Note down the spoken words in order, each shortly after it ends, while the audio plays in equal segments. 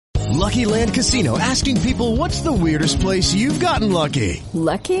Lucky Land Casino, asking people, what's the weirdest place you've gotten lucky?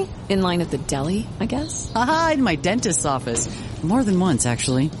 Lucky? In line at the deli, I guess? Aha, in my dentist's office. More than once,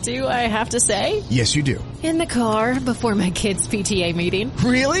 actually. Do I have to say? Yes, you do. In the car before my kids' PTA meeting.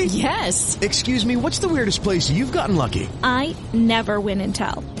 Really? Yes. Excuse me, what's the weirdest place you've gotten lucky? I never win and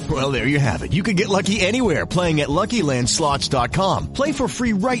tell. Well, there you have it. You can get lucky anywhere, playing at LuckyLandSlots.com. Play for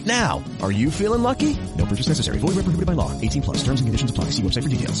free right now. Are you feeling lucky? No purchase necessary. Void where prohibited by law. 18 plus. Terms and conditions apply. See website for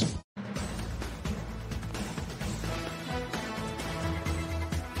details.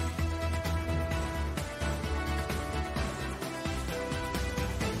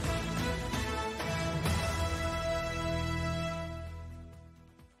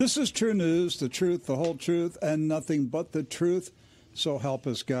 This is True News, the truth, the whole truth, and nothing but the truth. So help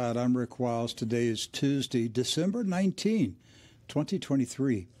us God. I'm Rick Wiles. Today is Tuesday, December 19,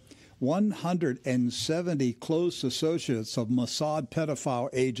 2023. 170 close associates of Mossad pedophile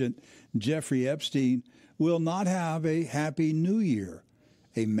agent Jeffrey Epstein will not have a happy new year.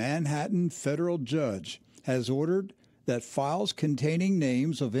 A Manhattan federal judge has ordered that files containing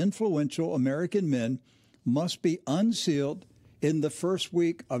names of influential American men must be unsealed in the first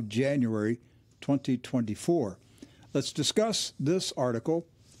week of January 2024. Let's discuss this article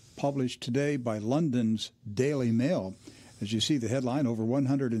published today by London's Daily Mail. As you see the headline, over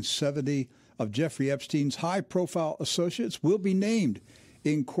 170 of Jeffrey Epstein's high-profile associates will be named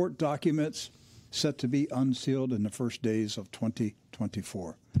in court documents set to be unsealed in the first days of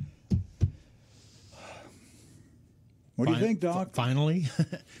 2024. What do you think, Doc? Finally,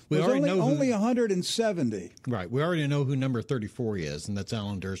 we There's already know only 170. Right, we already know who number 34 is, and that's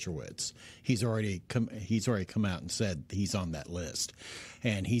Alan Dershowitz. He's already come out and said he's on that list,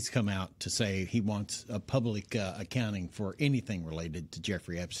 and he's come out to say he wants a public accounting for anything related to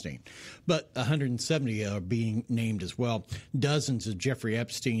Jeffrey Epstein. But 170 are being named as well. Dozens of Jeffrey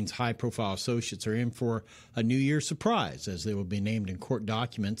Epstein's high-profile associates are in for a New Year's surprise, as they will be named in court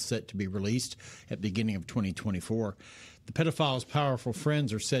documents set to be released at the beginning of 2024. The pedophile's powerful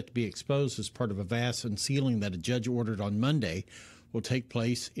friends are set to be exposed as part of a vast unsealing that a judge ordered on Monday will take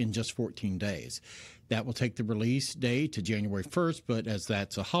place in just 14 days. That will take the release day to January 1st, but as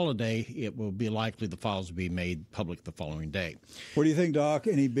that's a holiday, it will be likely the files will be made public the following day. What do you think, Doc?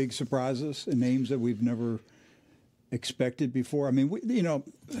 Any big surprises and names that we've never expected before? I mean, we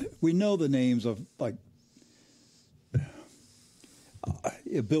know the names of, like,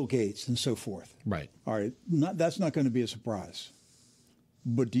 Bill Gates and so forth. Right. All right. That's not going to be a surprise.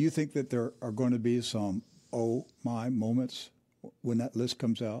 But do you think that there are going to be some oh my moments when that list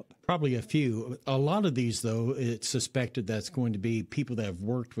comes out? Probably a few. A lot of these, though, it's suspected that's going to be people that have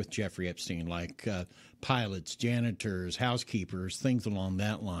worked with Jeffrey Epstein, like pilots, janitors, housekeepers, things along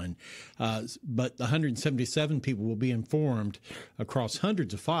that line. But 177 people will be informed across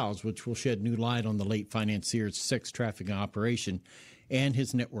hundreds of files, which will shed new light on the late financier's sex trafficking operation and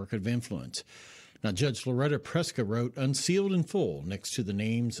his network of influence. Now, Judge Loretta Preska wrote "unsealed in full" next to the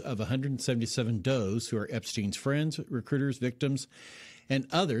names of 177 does who are Epstein's friends, recruiters, victims, and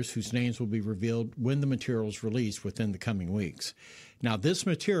others whose names will be revealed when the material is released within the coming weeks. Now, this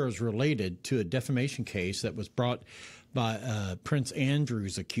material is related to a defamation case that was brought by Prince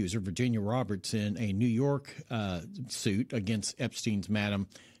Andrew's accuser, Virginia Roberts, in a New York suit against Epstein's Madam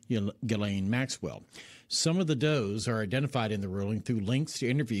Ghislaine Maxwell. Some of the does are identified in the ruling through links to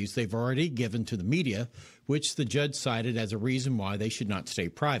interviews they've already given to the media, which the judge cited as a reason why they should not stay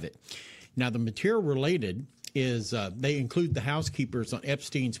private. Now, the material related is they include the housekeepers on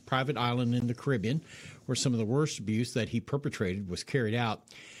Epstein's private island in the Caribbean, where some of the worst abuse that he perpetrated was carried out.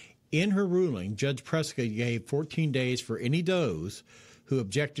 In her ruling, Judge Preska gave 14 days for any does who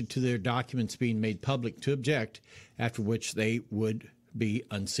objected to their documents being made public to object, after which they would be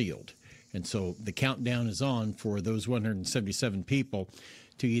unsealed. And so the countdown is on for those 177 people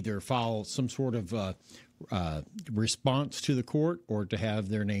to either file some sort of response to the court or to have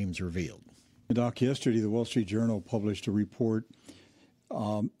their names revealed. Doc, yesterday the Wall Street Journal published a report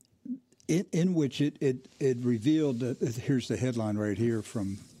in which it revealed that, here's the headline right here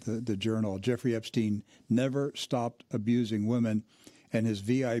from the journal, Jeffrey Epstein never stopped abusing women, and his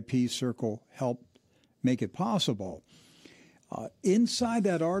VIP circle helped make it possible. Inside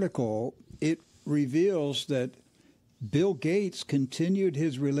that article, it reveals that Bill Gates continued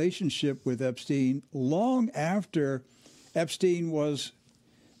his relationship with Epstein long after Epstein was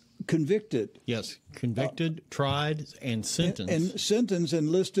convicted. Yes, convicted, tried, and sentenced.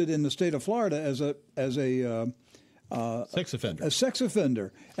 And listed in the state of Florida as a sex offender. A sex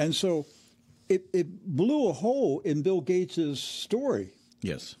offender. And so it blew a hole in Bill Gates's story.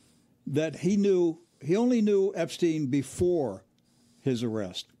 Yes. That he only knew Epstein before his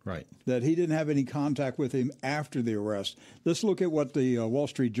arrest. Right. That he didn't have any contact with him after the arrest. Let's look at what the Wall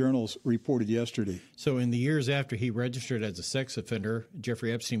Street Journal reported yesterday. So in the years after he registered as a sex offender,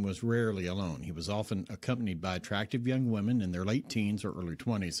 Jeffrey Epstein was rarely alone. He was often accompanied by attractive young women in their late teens or early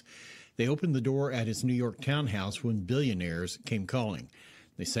 20s. They opened the door at his New York townhouse when billionaires came calling.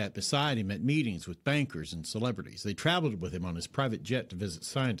 They sat beside him at meetings with bankers and celebrities. They traveled with him on his private jet to visit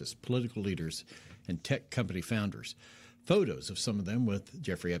scientists, political leaders, and tech company founders. Photos of some of them with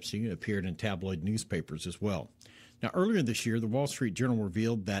Jeffrey Epstein appeared in tabloid newspapers as well. Now, earlier this year, the Wall Street Journal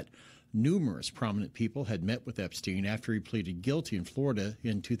revealed that numerous prominent people had met with Epstein after he pleaded guilty in Florida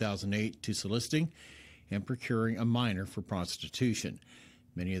in 2008 to soliciting and procuring a minor for prostitution.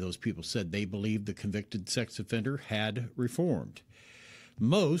 Many of those people said they believed the convicted sex offender had reformed.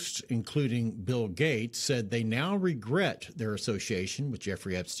 Most, including Bill Gates, said they now regret their association with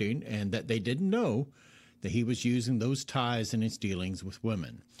Jeffrey Epstein and that they didn't know that he was using those ties in his dealings with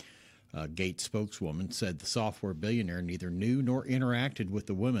women. Gates' spokeswoman said the software billionaire neither knew nor interacted with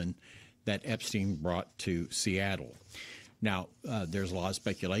the women that Epstein brought to Seattle. Now, there's a lot of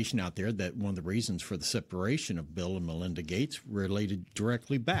speculation out there that one of the reasons for the separation of Bill and Melinda Gates related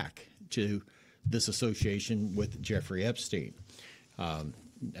directly back to this association with Jeffrey Epstein.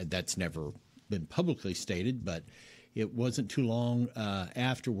 That's never been publicly stated, but it wasn't too long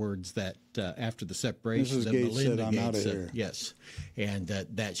afterwards that after the separation, Mrs. that Gates Melinda said, "I'm Gates out of said here." yes, and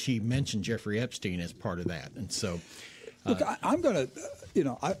that she mentioned Jeffrey Epstein as part of that, and so. Look, I'm going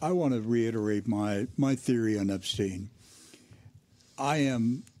to, I want to reiterate my theory on Epstein. I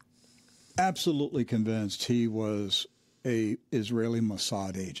am absolutely convinced he was a Israeli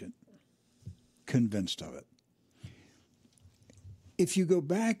Mossad agent. Convinced of it. If you go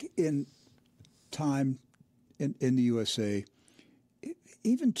back in time in the USA,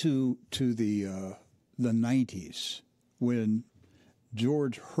 even to the 90s, when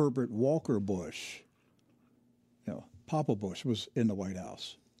George Herbert Walker Bush, Papa Bush, was in the White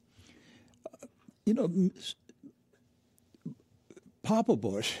House. Papa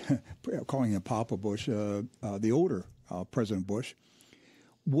Bush, calling him Papa Bush, the older President Bush,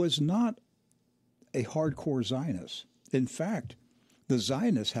 was not a hardcore Zionist. In fact, the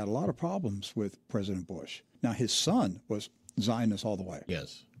Zionists had a lot of problems with President Bush. Now, his son was Zionist all the way.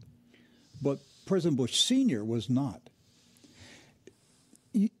 Yes. But President Bush Sr. was not.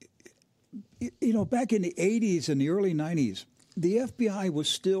 Back in the 80s and the early 90s, the FBI was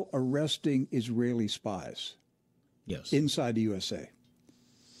still arresting Israeli spies. Yes. Inside the USA.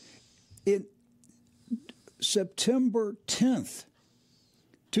 In September 10th,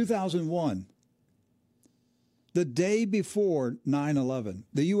 2001, the day before 9/11,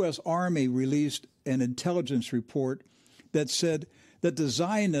 the U.S. Army released an intelligence report that said that the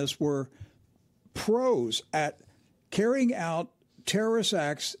Zionists were pros at carrying out terrorist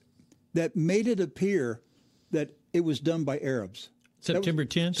acts that made it appear that it was done by Arabs. September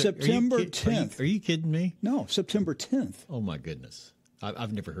 10th? September 10th. Are you kidding me? No, September 10th. Oh, my goodness.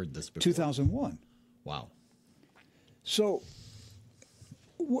 I've never heard this before. 2001. Wow. So,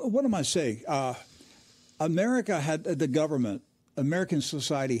 what am I saying? America had the government, American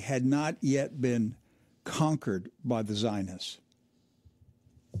society had not yet been conquered by the Zionists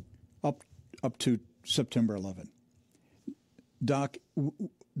up to September 11. Doc,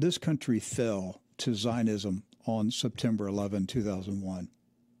 this country fell to Zionism on September 11, 2001.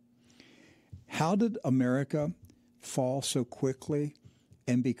 How did America fall so quickly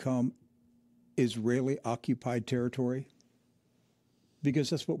and become Israeli-occupied territory?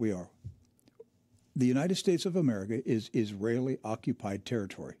 Because that's what we are. The United States of America is Israeli-occupied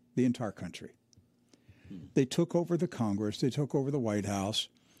territory, the entire country. They took over the Congress. They took over the White House.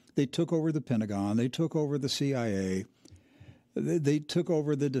 They took over the Pentagon. They took over the CIA. They took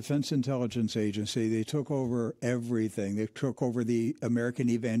over the Defense Intelligence Agency. They took over everything. They took over the American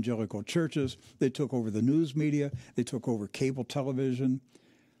evangelical churches. They took over the news media. They took over cable television.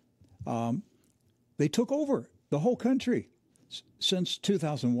 They took over the whole country since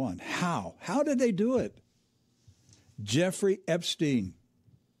 2001. How? How did they do it? Jeffrey Epstein.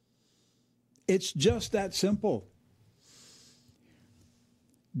 It's just that simple.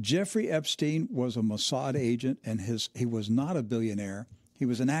 Jeffrey Epstein was a Mossad agent, and he was not a billionaire. He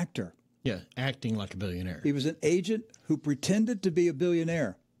was an actor. Yeah, acting like a billionaire. He was an agent who pretended to be a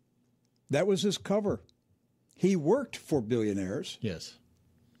billionaire. That was his cover. He worked for billionaires. Yes.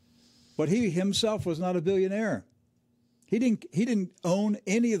 But he himself was not a billionaire. He didn't own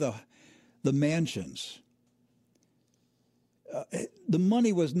any of the mansions. The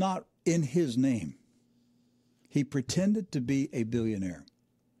money was not in his name. He pretended to be a billionaire.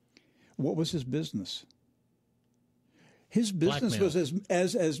 What was his business? His business was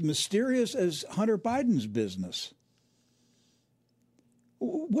as mysterious as Hunter Biden's business.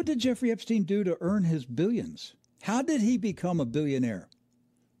 What did Jeffrey Epstein do to earn his billions? How did he become a billionaire?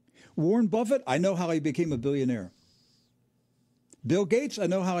 Warren Buffett, I know how he became a billionaire. Bill Gates, I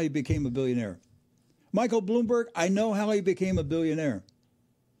know how he became a billionaire. Michael Bloomberg, I know how he became a billionaire.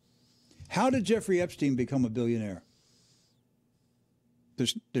 How did Jeffrey Epstein become a billionaire?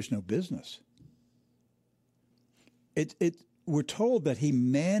 There's no business. We're told that he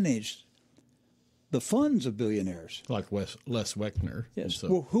managed the funds of billionaires. Like Les Wexner. Yes.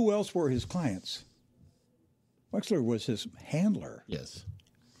 So. Well, who else were his clients? Wexler was his handler. Yes.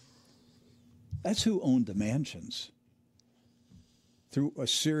 That's who owned the mansions. Through a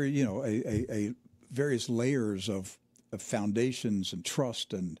series, a various layers of foundations and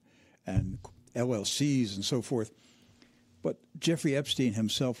trust and LLCs and so forth. But Jeffrey Epstein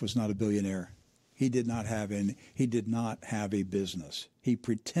himself was not a billionaire. He did not have a business. He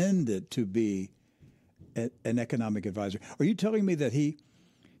pretended to be an economic advisor. Are you telling me that he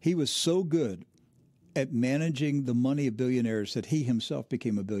was so good at managing the money of billionaires that he himself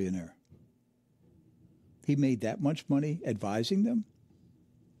became a billionaire? He made that much money advising them?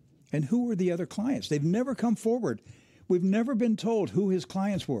 And who were the other clients? They've never come forward. We've never been told who his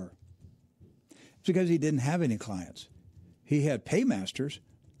clients were. It's because he didn't have any clients. He had paymasters,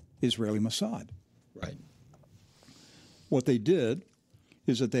 Israeli Mossad. Right. What they did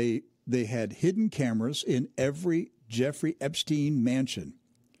is that they had hidden cameras in every Jeffrey Epstein mansion.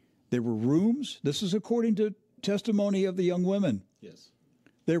 There were rooms. This is according to testimony of the young women. Yes.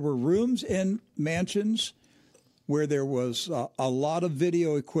 There were rooms in mansions where there was a lot of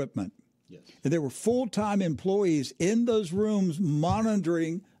video equipment. Yes. And there were full-time employees in those rooms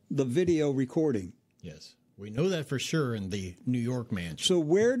monitoring the video recording. Yes. We know that for sure in the New York mansion. So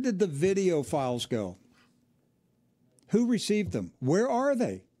where did the video files go? Who received them? Where are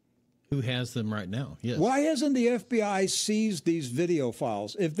they? Who has them right now? Yes. Why hasn't the FBI seized these video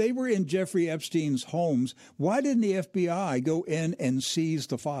files? If they were in Jeffrey Epstein's homes, why didn't the FBI go in and seize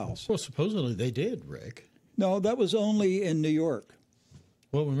the files? Well, supposedly they did, Rick. No, that was only in New York.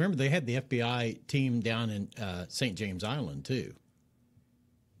 Well, remember, they had the FBI team down in St. James Island, too.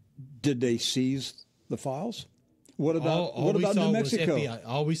 Did they seize the files? What about New Mexico?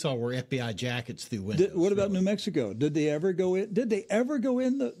 All we saw were FBI jackets through windows. What about New Mexico? Did they ever go in? Did they ever go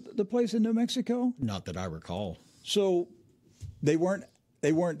in the place in New Mexico? Not that I recall. So they weren't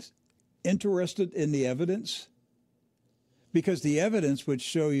interested in the evidence, because the evidence would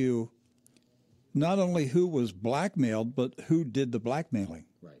show you not only who was blackmailed, but who did the blackmailing.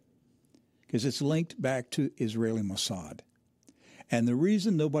 Right. Because it's linked back to Israeli Mossad. And the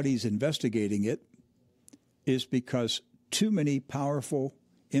reason nobody's investigating it is because too many powerful,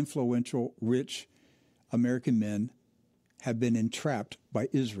 influential, rich American men have been entrapped by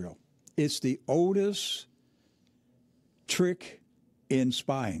Israel. It's the oldest trick in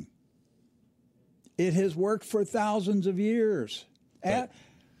spying. It has worked for thousands of years.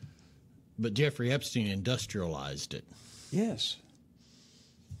 But Jeffrey Epstein industrialized it. Yes.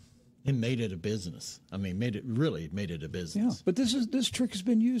 And made it a business. I mean, made it a business. Yeah, but this trick has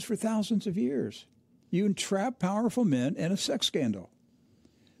been used for thousands of years. You entrap powerful men in a sex scandal.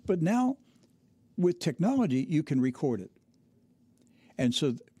 But now, with technology, you can record it. And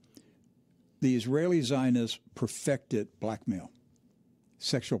so the Israeli Zionists perfected blackmail,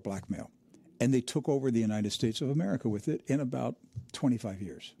 sexual blackmail. And they took over the United States of America with it in about 25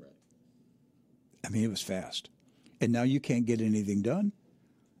 years. Right. I mean, it was fast. And now you can't get anything done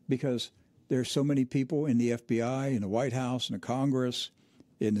because there are so many people in the FBI, in the White House, in the Congress,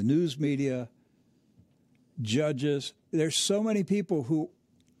 in the news media, judges. There's so many people who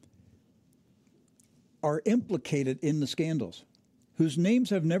are implicated in the scandals, whose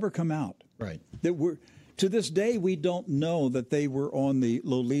names have never come out. Right. To this day, we don't know that they were on the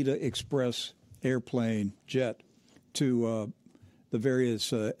Lolita Express airplane jet to the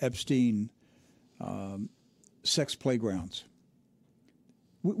various Epstein sex playgrounds.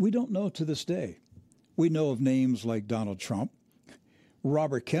 We don't know to this day. We know of names like Donald Trump.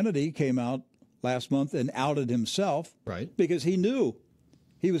 Robert Kennedy came out last month and outed himself, right, because he knew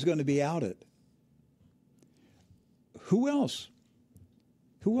he was going to be outed. Who else?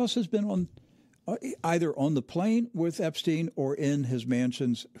 Who else has been on either on the plane with Epstein or in his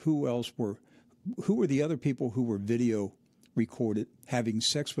mansions? Who were the other people who were video recorded having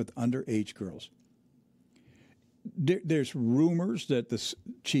sex with underage girls? There's rumors that the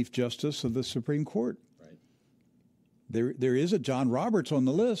Chief Justice of the Supreme Court, right, there is a John Roberts on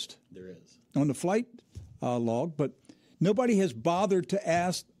the list. There is. On the flight log, but nobody has bothered to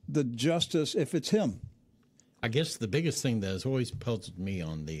ask the justice if it's him. I guess the biggest thing that has always puzzled me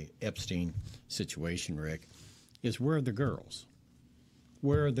on the Epstein situation, Rick, is where are the girls?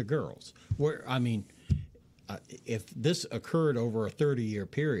 Where are the girls? If this occurred over a 30-year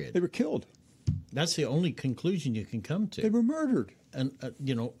period, They were killed. that's the only conclusion you can come to. They were murdered. And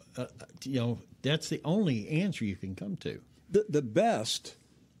that's the only answer you can come to. The best,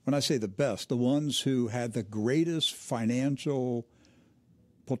 when I say the best, the ones who had the greatest financial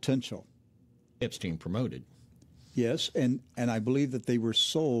potential. Epstein promoted. Yes, and I believe that they were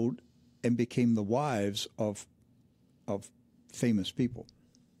sold and became the wives of famous people.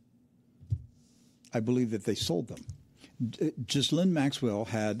 I believe that they sold them. Ghislaine Maxwell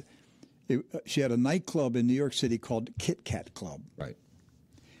she had a nightclub in New York City called Kit Kat Club. Right.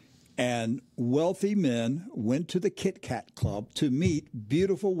 And wealthy men went to the Kit Kat Club to meet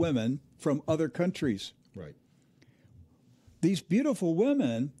beautiful women from other countries. Right. These beautiful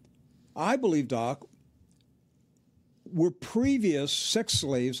women, I believe, Doc, were previous sex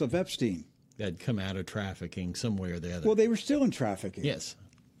slaves of Epstein. That had come out of trafficking some way or the other. Well, they were still in trafficking. Yes.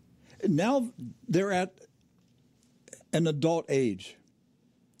 Now they're at an adult age,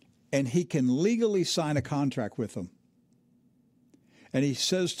 and he can legally sign a contract with them. And he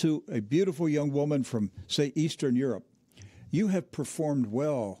says to a beautiful young woman from, say, Eastern Europe, "You have performed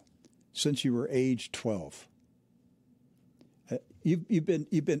well since you were age 12. You've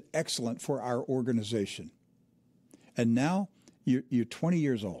been excellent for our organization, and now you're 20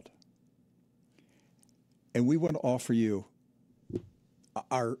 years old, and we want to offer you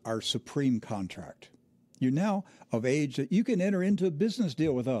our supreme contract. You're now of age that you can enter into a business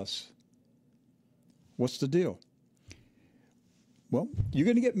deal with us. What's the deal? Well, you're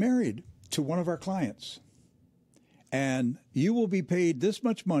going to get married to one of our clients, and you will be paid this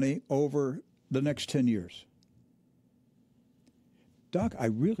much money over the next 10 years. Doc, I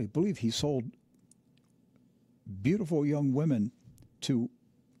really believe he sold beautiful young women to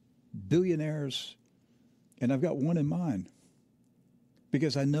billionaires, and I've got one in mind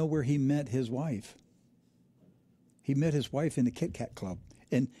because I know where he met his wife. He met his wife in the Kit Kat Club,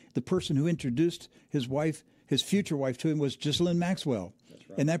 and the person who introduced his wife, his future wife, to him was Ghislaine Maxwell. That's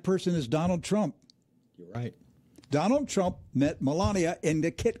right. And that person is Donald Trump. You're right. Donald Trump met Melania in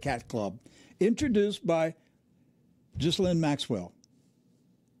the Kit Kat Club, introduced by Ghislaine Maxwell.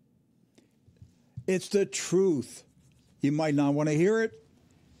 It's the truth. You might not want to hear it.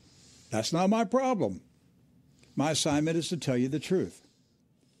 That's not my problem. My assignment is to tell you the truth.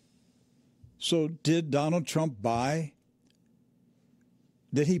 So did Donald Trump buy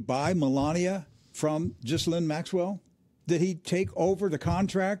Melania from Ghislaine Maxwell? Did he take over the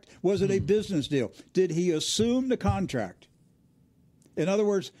contract? Was it a business deal? Did he assume the contract? In other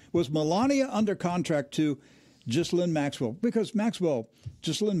words, was Melania under contract to Ghislaine Maxwell? Because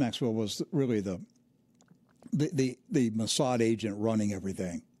Ghislaine Maxwell was really the Mossad agent running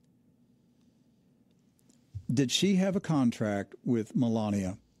everything. Did she have a contract with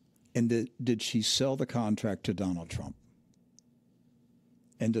Melania, and did she sell the contract to Donald Trump?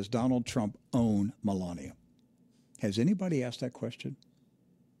 And does Donald Trump own Melania? Has anybody asked that question?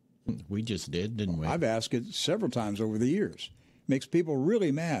 We just did, didn't we? I've asked it several times over the years. Makes people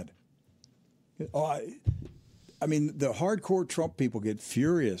really mad. I mean, the hardcore Trump people get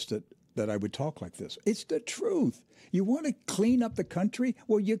furious that I would talk like this. It's the truth. You want to clean up the country?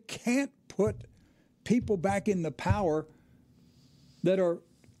 Well, you can't put people back in the power that are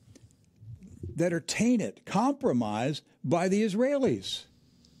tainted, compromised by the Israelis.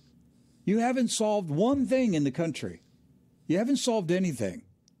 You haven't solved one thing in the country. You haven't solved anything.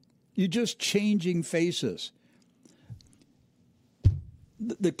 You're just changing faces.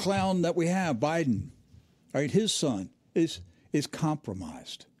 The clown that we have, Biden, right, his son is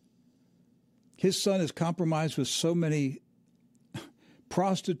compromised. His son is compromised with so many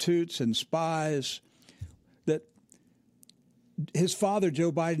prostitutes and spies that his father,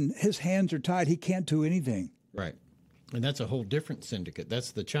 Joe Biden, his hands are tied. He can't do anything. Right. And that's a whole different syndicate.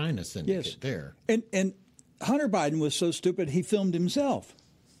 That's the China syndicate there. And Hunter Biden was so stupid, he filmed himself.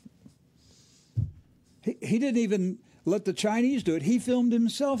 He didn't even let the Chinese do it. He filmed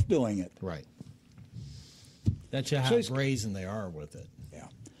himself doing it. Right. That's how brazen they are with it. Yeah.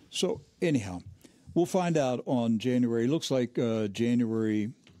 So anyhow, we'll find out on January. It looks like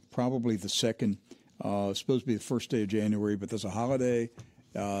January, probably the 2nd. It's supposed to be the first day of January, but there's a holiday.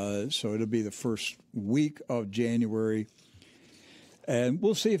 So it'll be the first week of January. And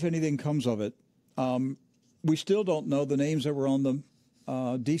we'll see if anything comes of it. We still don't know the names that were on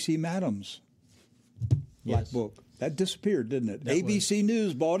the D.C. Madams Black Book. That disappeared, didn't it? ABC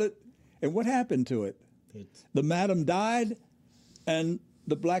News bought it. And what happened to it? The madam died, and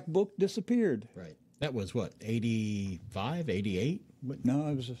the Black Book disappeared. Right. That was what, 85, 88? No,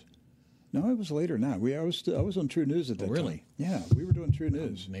 it was later now. I was on True News at that time. Really? Yeah, we were doing True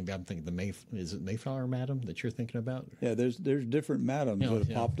News. Maybe I'm thinking is it Mayflower Madam that you're thinking about? Yeah, there's different madams that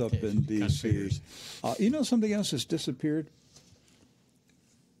have popped up in D.C. You know something else has disappeared?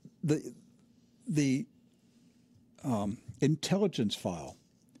 The intelligence file,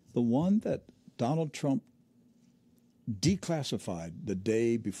 the one that Donald Trump declassified the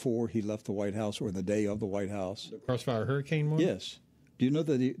day before he left the White House or the day of the White House. The Crossfire Hurricane one? Yes. Do you know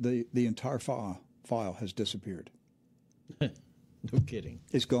that the entire file has disappeared? No kidding.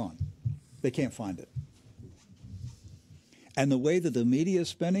 It's gone. They can't find it. And the way that the media is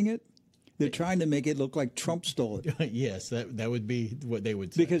spinning it, they're trying to make it look like Trump stole it. Yes, that would be what they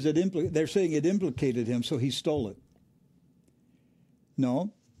would say. Because they're saying it implicated him, so he stole it.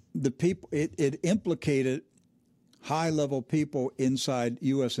 No, it implicated high-level people inside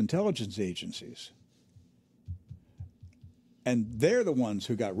U.S. intelligence agencies. And they're the ones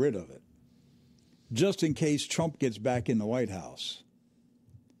who got rid of it, just in case Trump gets back in the White House.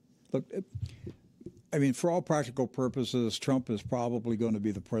 Look, I mean, for all practical purposes, Trump is probably going to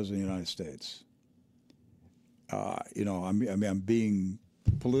be the president of the United States. I'm being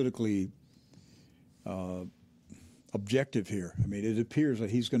politically objective here. I mean, it appears that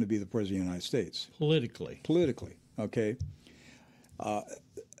he's going to be the president of the United States. Politically, okay?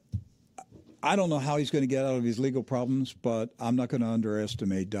 I don't know how he's going to get out of his legal problems, but I'm not going to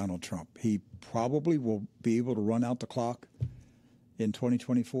underestimate Donald Trump. He probably will be able to run out the clock in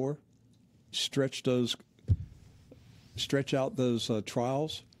 2024, stretch out those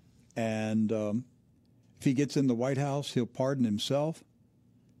trials, and if he gets in the White House, he'll pardon himself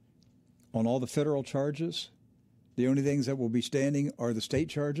on all the federal charges. The only things that will be standing are the state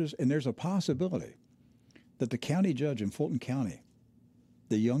charges, and there's a possibility that the county judge in Fulton County,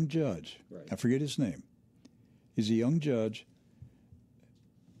 the young judge, right, I forget his name, is a young judge.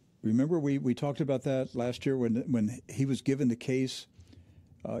 Remember we talked about that last year when he was given the case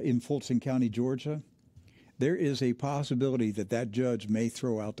in Fulton County, Georgia? There is a possibility that judge may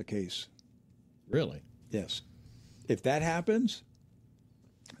throw out the case. Really? Yes. If that happens,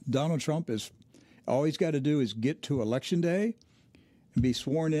 Donald Trump all he's got to do is get to Election Day and be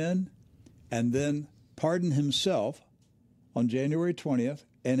sworn in and then pardon himself on January 20th,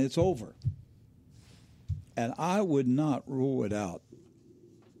 and it's over. And I would not rule it out.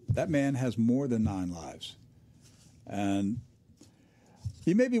 That man has more than 9 lives. And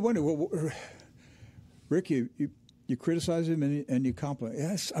you may be wondering, well, Rick, you criticize him and you compliment.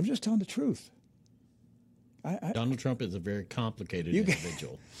 Yes, I'm just telling the truth. Donald Trump is a very complicated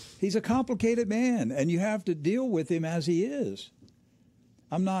individual. He's a complicated man, and you have to deal with him as he is.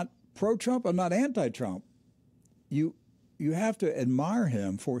 I'm not pro-Trump. I'm not anti-Trump. You have to admire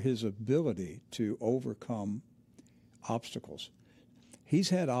him for his ability to overcome obstacles. He's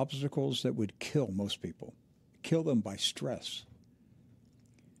had obstacles that would kill most people, kill them by stress.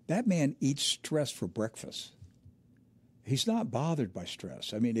 That man eats stress for breakfast. He's not bothered by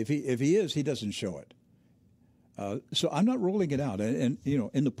stress. I mean, if he is, he doesn't show it. So I'm not ruling it out. And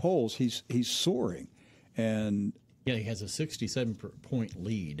in the polls, he's soaring. And yeah, he has a 67-point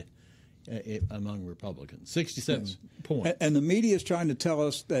lead among Republicans. 67 points. And the media is trying to tell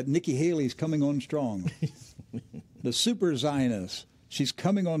us that Nikki Haley's coming on strong. The super Zionist. She's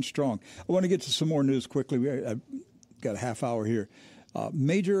coming on strong. I want to get to some more news quickly. I've got a half hour here.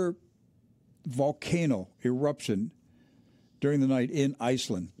 Major volcano eruption during the night in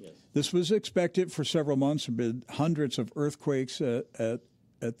Iceland. Yes. This was expected for several months. There have been hundreds of earthquakes at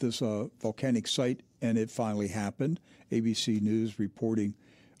this volcanic site, and it finally happened. ABC News reporting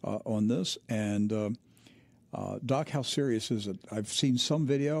on this. And, Doc, how serious is it? I've seen some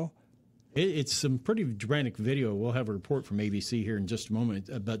video. It's some pretty dramatic video. We'll have a report from ABC here in just a moment.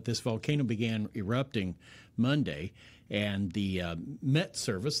 But this volcano began erupting Monday, and the Met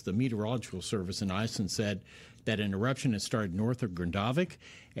Service, the meteorological service in Iceland, said that an eruption had started north of Grindavik,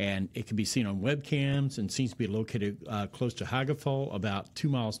 and it can be seen on webcams and seems to be located close to Hagafall, about 2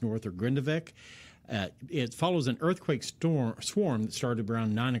 miles north of Grindavik. It follows an earthquake swarm that started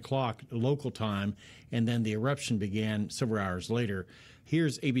around 9 o'clock local time, and then the eruption began several hours later.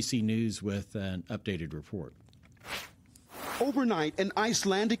 Here's ABC News with an updated report. Overnight, an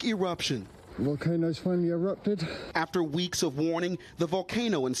Icelandic eruption. Volcanoes finally erupted. After weeks of warning, the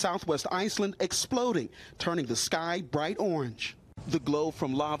volcano in southwest Iceland exploding, turning the sky bright orange. The glow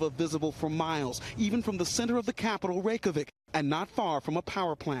from lava visible for miles, even from the center of the capital, Reykjavik, and not far from a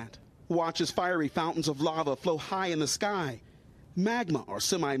power plant. Watch as fiery fountains of lava flow high in the sky. Magma, or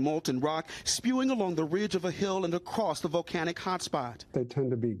semi-molten rock, spewing along the ridge of a hill and across the volcanic hotspot. They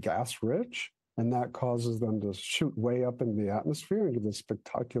tend to be gas-rich, and that causes them to shoot way up in the atmosphere into the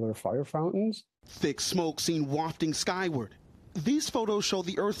spectacular fire fountains. Thick smoke seen wafting skyward. These photos show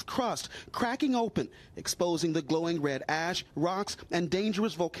the Earth's crust cracking open, exposing the glowing red ash, rocks, and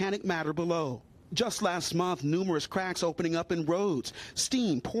dangerous volcanic matter below. Just last month, numerous cracks opening up in roads,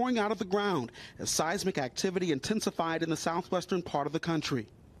 steam pouring out of the ground as seismic activity intensified in the southwestern part of the country.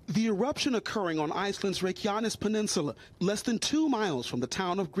 The eruption occurring on Iceland's Reykjanes Peninsula, less than 2 miles from the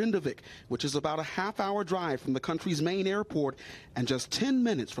town of Grindavik, which is about a half-hour drive from the country's main airport and just 10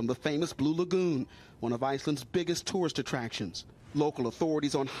 minutes from the famous Blue Lagoon, one of Iceland's biggest tourist attractions. Local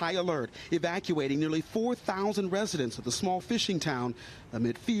authorities on high alert, evacuating nearly 4,000 residents of the small fishing town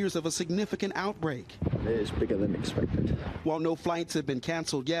amid fears of a significant outbreak. It is bigger than expected. While no flights have been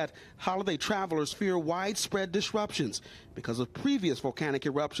canceled yet, holiday travelers fear widespread disruptions because of previous volcanic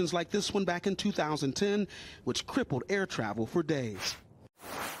eruptions like this one back in 2010, which crippled air travel for days.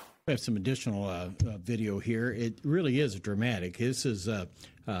 We have some additional video here. It really is dramatic. This is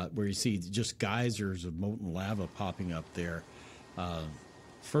where you see just geysers of molten lava popping up there.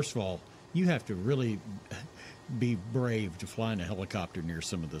 First of all, you have to really be brave to fly in a helicopter near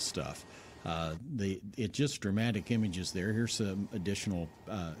some of this stuff. It's just dramatic images there. Here's some additional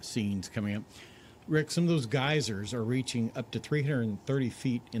scenes coming up. Rick, some of those geysers are reaching up to 330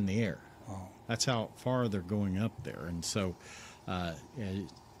 feet in the air. Wow. That's how far they're going up there. And so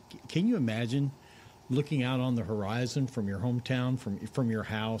can you imagine looking out on the horizon from your hometown, from your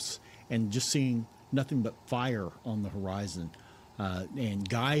house, and just seeing nothing but fire on the horizon? And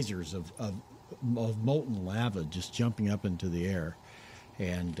geysers of molten lava just jumping up into the air.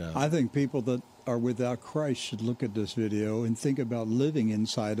 And I think people that are without Christ should look at this video and think about living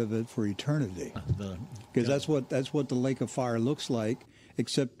inside of it for eternity. Because that's what the lake of fire looks like,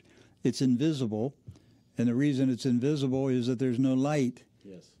 except it's invisible. And the reason it's invisible is that there's no light.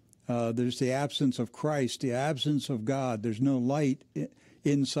 Yes. There's the absence of Christ, the absence of God. There's no light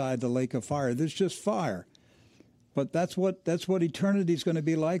inside the lake of fire. There's just fire. But that's what eternity is going to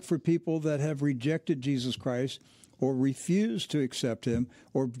be like for people that have rejected Jesus Christ or refused to accept him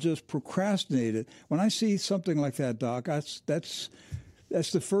or just procrastinated. When I see something like that, Doc, that's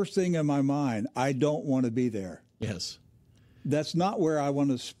the first thing in my mind. I don't want to be there. Yes. That's not where I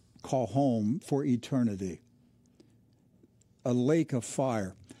want to call home for eternity. A lake of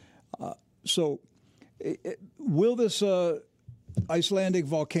fire. Will this Icelandic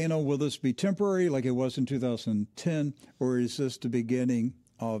volcano, will this be temporary like it was in 2010, or is this the beginning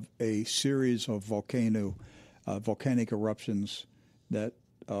of a series of volcanic eruptions that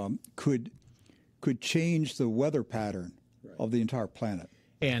could change the weather pattern of the entire planet?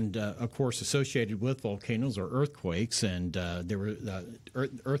 And, of course, associated with volcanoes are earthquakes, and there were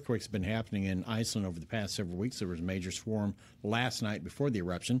earthquakes have been happening in Iceland over the past several weeks. There was a major swarm last night before the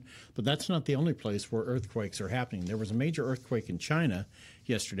eruption, but that's not the only place where earthquakes are happening. There was a major earthquake in China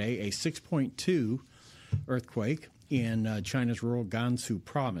yesterday, a 6.2 earthquake in China's rural Gansu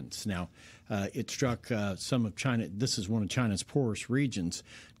province. Now, it struck some of China. This is one of China's poorest regions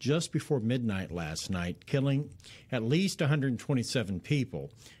just before midnight last night, killing at least 127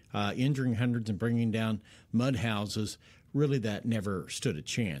 people, injuring hundreds and bringing down mud houses. Really, that never stood a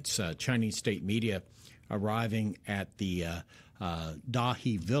chance. Chinese state media arriving at the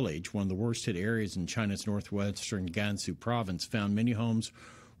Dahi village, one of the worst hit areas in China's northwestern Gansu province, found many homes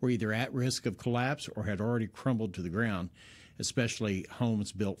were either at risk of collapse or had already crumbled to the ground, especially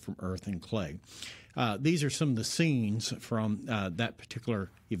homes built from earth and clay. These are some of the scenes from that particular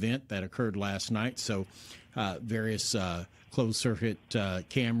event that occurred last night. So various closed-circuit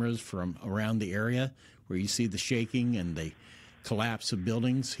cameras from around the area where you see the shaking and the collapse of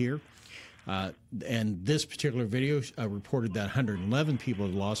buildings here. And this particular video reported that 111 people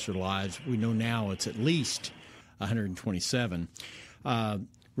had lost their lives. We know now it's at least 127.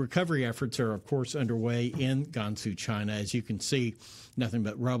 Recovery efforts are, of course, underway in Gansu, China. As you can see, nothing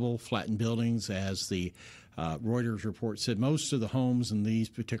but rubble, flattened buildings. As the Reuters report said, most of the homes in these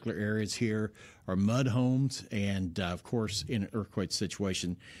particular areas here are mud homes. And, of course, in an earthquake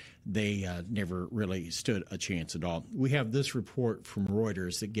situation, they never really stood a chance at all. We have this report from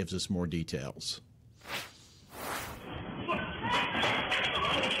Reuters that gives us more details.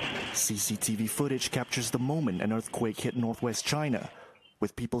 CCTV footage captures the moment an earthquake hit northwest China,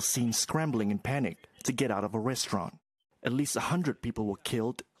 with people seen scrambling in panic to get out of a restaurant. At least 100 people were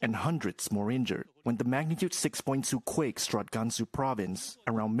killed and hundreds more injured when the magnitude 6.2 quake struck Gansu province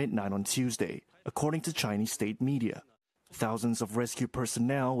around midnight on Tuesday, according to Chinese state media. Thousands of rescue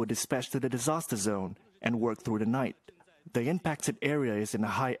personnel were dispatched to the disaster zone and worked through the night. The impacted area is in a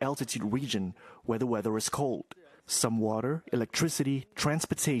high-altitude region where the weather is cold. Some water, electricity,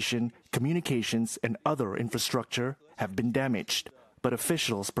 transportation, communications, and other infrastructure have been damaged, but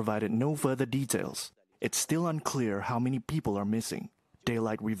officials provided no further details. It's still unclear how many people are missing.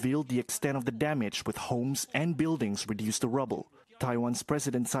 Daylight revealed the extent of the damage with homes and buildings reduced to rubble. Taiwan's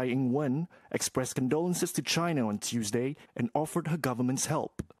President Tsai Ing-wen expressed condolences to China on Tuesday and offered her government's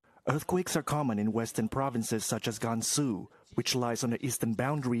help. Earthquakes are common in western provinces such as Gansu, which lies on the eastern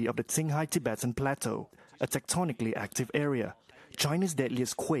boundary of the Qinghai-Tibetan Plateau, a tectonically active area. China's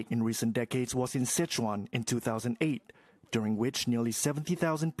deadliest quake in recent decades was in Sichuan in 2008, during which nearly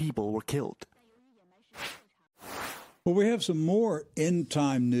 70,000 people were killed. Well, we have some more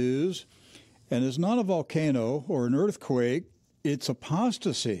end-time news, and it's not a volcano or an earthquake, it's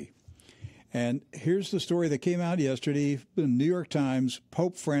apostasy. And here's the story that came out yesterday in the New York Times.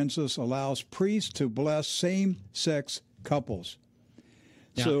 Pope Francis allows priests to bless same-sex couples.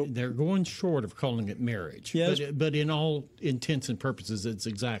 Now, so they're going short of calling it marriage. Yes. But in all intents and purposes, it's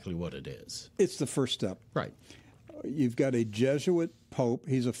exactly what it is. It's the first step. Right. You've got a Jesuit pope.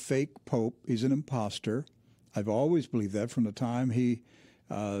 He's a fake pope. He's an imposter. I've always believed that from the time he,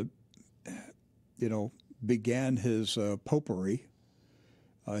 began his popery.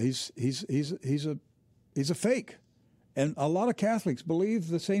 He's a fake, and a lot of Catholics believe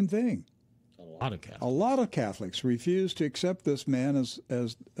the same thing. A lot of Catholics refuse to accept this man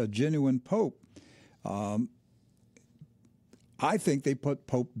as a genuine pope. I think they put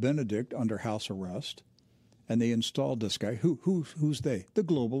Pope Benedict under house arrest, and they installed this guy. Who's they? The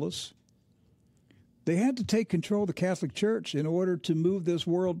globalists. They had to take control of the Catholic Church in order to move this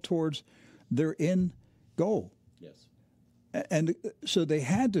world towards their end goal. Yes. And so they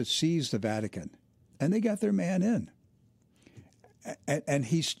had to seize the Vatican, and they got their man in. And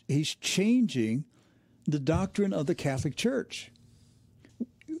he's changing the doctrine of the Catholic Church.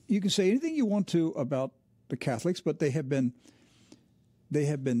 You can say anything you want to about the Catholics, but they have been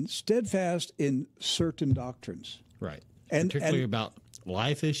steadfast in certain doctrines. Right. Particularly about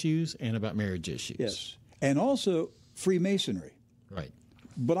life issues and about marriage issues. Yes. And also Freemasonry. Right.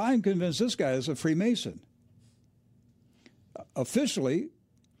 But I'm convinced this guy is a Freemason. Officially,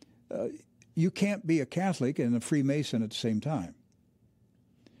 you can't be a Catholic and a Freemason at the same time.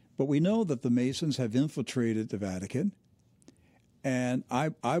 But we know that the Masons have infiltrated the Vatican, and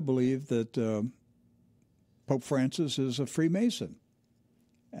I believe that Pope Francis is a Freemason.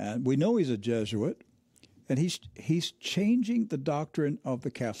 And we know he's a Jesuit, and he's changing the doctrine of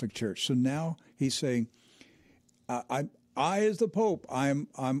the Catholic Church. So now he's saying, I as the Pope, I'm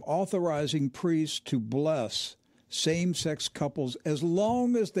authorizing priests to bless same-sex couples as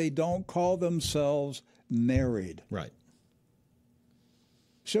long as they don't call themselves married. Right.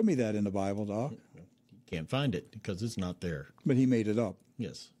 Show me that in the Bible, Doc. You can't find it because it's not there. But he made it up.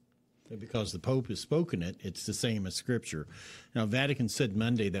 Yes. Because the Pope has spoken it, it's the same as Scripture. Now, Vatican said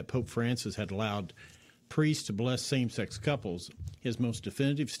Monday that Pope Francis had allowed priests to bless same-sex couples, his most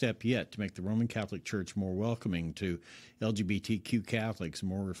definitive step yet to make the Roman Catholic Church more welcoming to LGBTQ Catholics,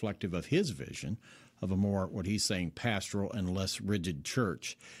 more reflective of his vision of a more, what he's saying, pastoral and less rigid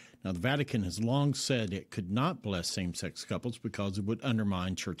church. Now, the Vatican has long said it could not bless same-sex couples because it would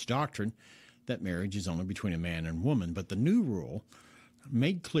undermine church doctrine that marriage is only between a man and woman. But the new rule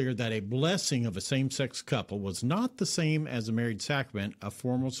made clear that a blessing of a same-sex couple was not the same as a marriage sacrament, a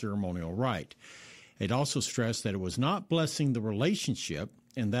formal ceremonial rite. It also stressed that it was not blessing the relationship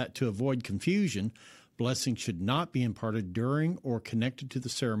and that to avoid confusion, blessing should not be imparted during or connected to the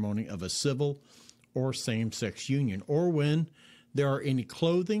ceremony of a civil or same-sex union, or when there are any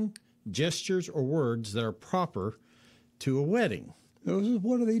clothing, gestures, or words that are proper to a wedding.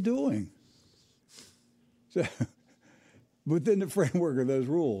 What are they doing? So, within the framework of those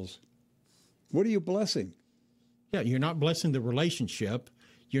rules, what are you blessing? Yeah, you're not blessing the relationship.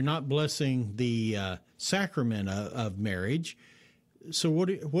 You're not blessing the sacrament of marriage. So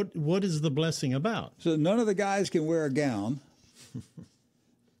what is the blessing about? So none of the guys can wear a gown.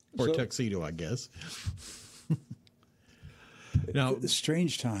 Or tuxedo, I guess. Now,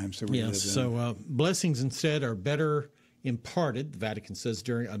 strange times that we live in. So blessings instead are better imparted, the Vatican says,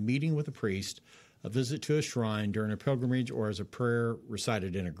 during a meeting with a priest, a visit to a shrine, during a pilgrimage, or as a prayer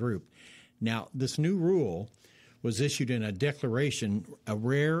recited in a group. Now, this new rule was issued in a declaration, a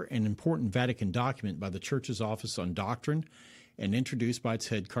rare and important Vatican document by the Church's Office on Doctrine, and introduced by its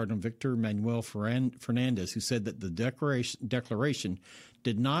head, Cardinal Victor Manuel Fernandez, who said that the declaration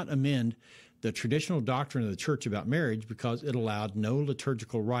did not amend the traditional doctrine of the Church about marriage because it allowed no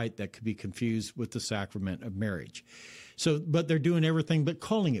liturgical rite that could be confused with the sacrament of marriage. So, but they're doing everything but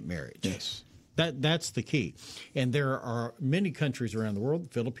calling it marriage. Yes. That's the key. And there are many countries around the world,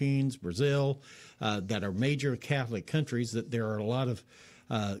 the Philippines, Brazil, that are major Catholic countries, that there are a lot of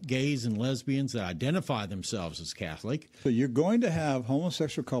gays and lesbians that identify themselves as Catholic. So you're going to have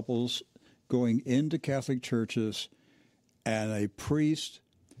homosexual couples going into Catholic churches and a priest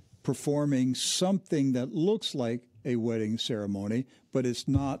performing something that looks like a wedding ceremony, but it's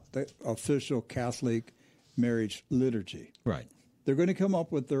not the official Catholic marriage liturgy. Right. They're going to come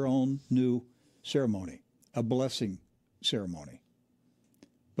up with their own new ceremony, a blessing ceremony.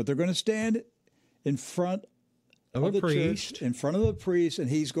 But they're going to stand in front of the church, in front of the priest, and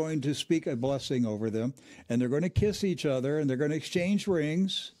he's going to speak a blessing over them, and they're going to kiss each other, and they're going to exchange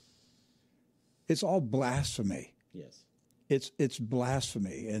rings. It's all blasphemy. Yes. It's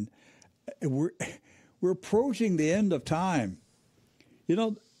blasphemy, and we're approaching the end of time. You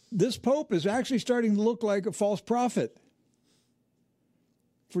know, this pope is actually starting to look like a false prophet.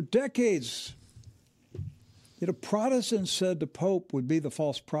 For decades, Protestants said the Pope would be the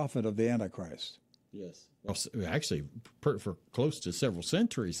false prophet of the Antichrist. Yes. Well, actually, for close to several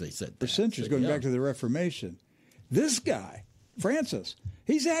centuries, they said that. For centuries, going back to the Reformation. This guy, Francis,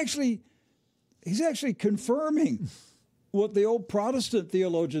 he's actually confirming what the old Protestant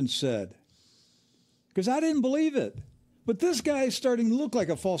theologians said. Because I didn't believe it. But this guy is starting to look like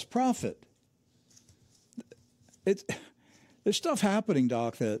a false prophet. There's stuff happening,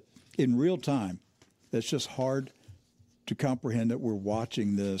 Doc, that in real time, that's just hard to comprehend that we're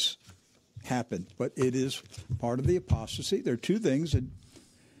watching this happen. But it is part of the apostasy. There are two things that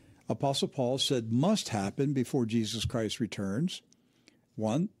Apostle Paul said must happen before Jesus Christ returns.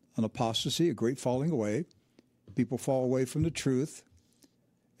 One, an apostasy, a great falling away. People fall away from the truth.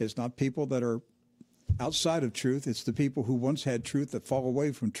 It's not people that are outside of truth. It's the people who once had truth that fall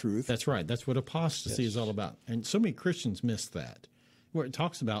away from truth. That's right. That's what apostasy is all about. And so many Christians miss that, where it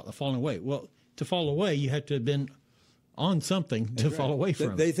talks about the falling away. Well, to fall away, you have to have been on something to fall away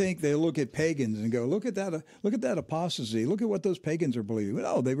from. They think they look at pagans and go, look at that apostasy. Look at what those pagans are believing.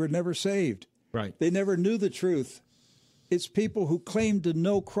 No, they were never saved. Right. They never knew the truth. It's people who claim to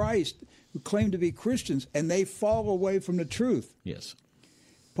know Christ, who claim to be Christians, and they fall away from the truth. Yes.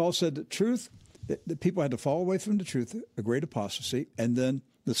 Paul said the truth, that people had to fall away from the truth, a great apostasy, and then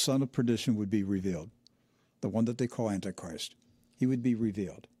the son of perdition would be revealed, the one that they call Antichrist. He would be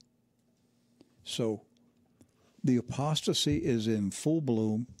revealed. So the apostasy is in full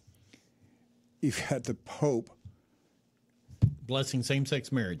bloom. You've got the Pope blessing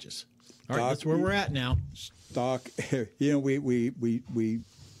same-sex marriages. All right, that's where we're at now. Doc, you know, we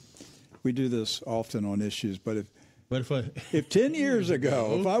do this often on issues, but if 10 years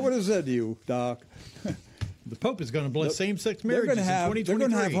ago, if I would have said to you, Doc, the Pope is going to bless same-sex marriages in 2023. They're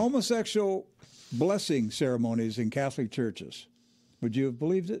going to have homosexual blessing ceremonies in Catholic churches. Would you have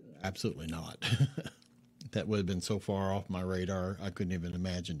believed it? Absolutely not. That would have been so far off my radar, I couldn't even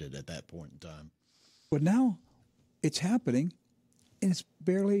imagined it at that point in time. But now it's happening, and it's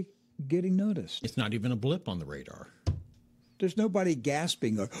barely getting noticed. It's not even a blip on the radar. There's nobody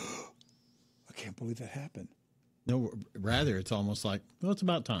gasping, going, oh, I can't believe that happened. No, rather, it's almost like, well, it's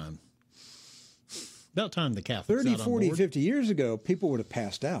about time. About time the Catholics 30, 40, 50 years ago, people would have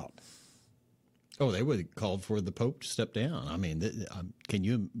passed out. Oh, they would have called for the Pope to step down. I mean,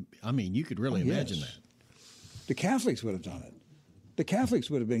 you could really imagine that. The Catholics would have done it. The Catholics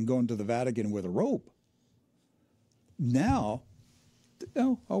would have been going to the Vatican with a rope. Now,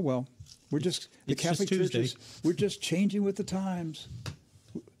 oh well, we're just the Catholic churches. We're just changing with the times.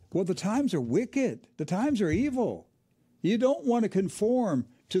 Well, the times are wicked. The times are evil. You don't want to conform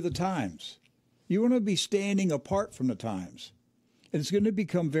to the times. You want to be standing apart from the times. And it's going to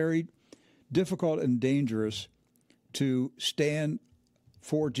become very difficult and dangerous to stand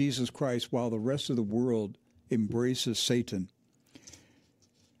for Jesus Christ while the rest of the world embraces Satan.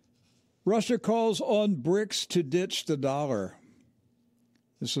 Russia calls on BRICS to ditch the dollar.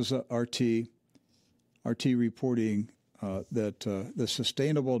 This is RT reporting that the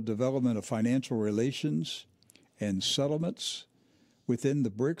sustainable development of financial relations and settlements within the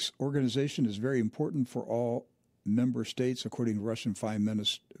BRICS organization is very important for all member states, according to Russian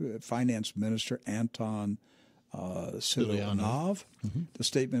Finance Minister Anton Siluanov. Mm-hmm. The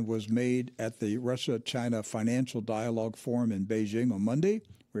statement was made at the Russia-China Financial Dialogue Forum in Beijing on Monday,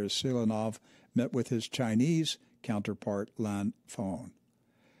 where Siluanov met with his Chinese counterpart Lan Fong.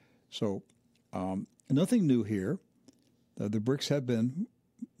 So nothing new here. The BRICS have been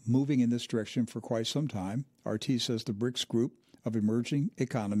moving in this direction for quite some time. RT says the BRICS group of emerging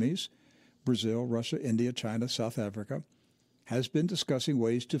economies, Brazil, Russia, India, China, South Africa, has been discussing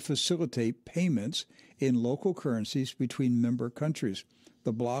ways to facilitate payments in local currencies between member countries.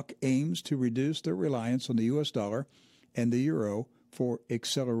 The bloc aims to reduce their reliance on the U.S. dollar and the euro for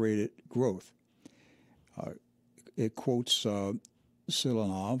accelerated growth. It quotes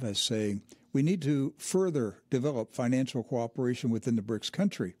Silanov as saying, "We need to further develop financial cooperation within the BRICS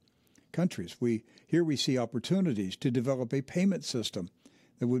countries. Here we see opportunities to develop a payment system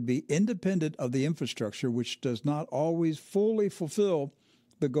that would be independent of the infrastructure, which does not always fully fulfill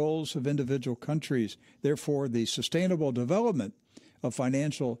the goals of individual countries. Therefore, the sustainable development of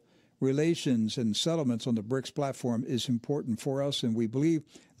financial relations and settlements on the BRICS platform is important for us, and we believe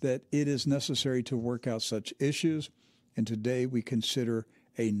that it is necessary to work out such issues, and today we consider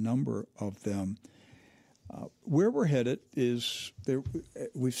a number of them." Where we're headed is,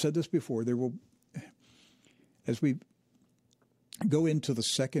 we've said this before, there will, as we go into the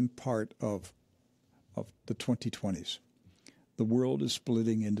second part of the 2020s, the world is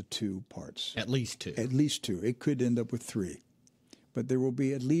splitting into two parts. At least two. At least two. It could end up with three. But there will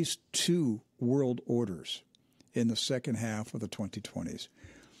be at least two world orders in the second half of the 2020s.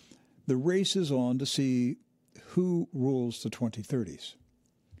 The race is on to see who rules the 2030s.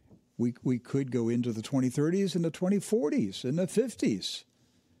 We could go into the 2030s and the 2040s and the 50s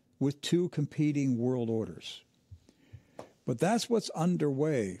with two competing world orders. But that's what's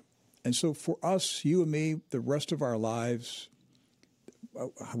underway. And so for us, you and me, the rest of our lives,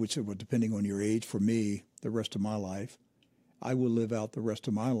 I would say, well, depending on your age, for me, the rest of my life, I will live out the rest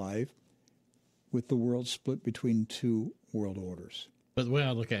of my life with the world split between two world orders. But the way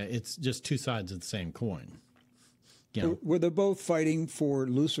I look at it, it's just two sides of the same coin. You know? Where they're both fighting for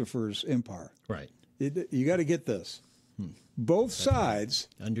Lucifer's empire. Right. You got to get this. Both sides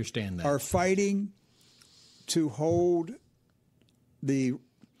understand that are fighting to hold the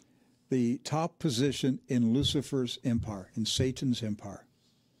top position in Lucifer's empire, in Satan's empire.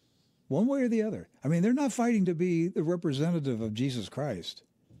 One way or the other. I mean, they're not fighting to be the representative of Jesus Christ.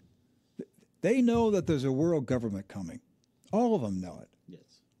 They know that there's a world government coming. All of them know it. Yes.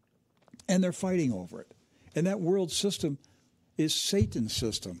 And they're fighting over it. And that world system is Satan's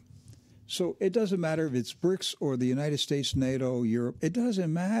system. So it doesn't matter if it's BRICS or the United States, NATO, Europe. It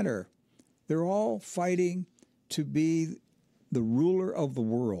doesn't matter. They're all fighting to be the ruler of the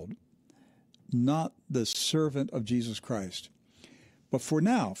world, not the servant of Jesus Christ. But for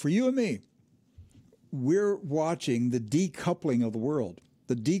now, for you and me, we're watching the decoupling of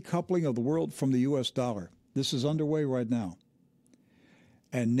the world from the U.S. dollar. This is underway right now.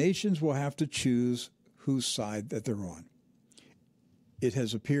 And nations will have to choose whose side that they're on. It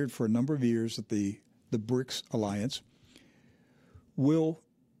has appeared for a number of years that the BRICS alliance will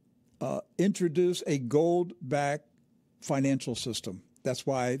introduce a gold-backed financial system. That's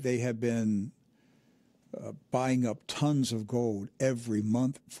why they have been buying up tons of gold every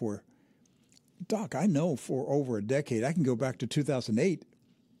month for, Doc, I know for over a decade. I can go back to 2008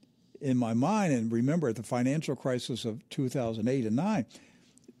 in my mind and remember the financial crisis of 2008 and 9.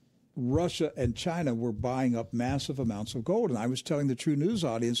 Russia and China were buying up massive amounts of gold. And I was telling the True News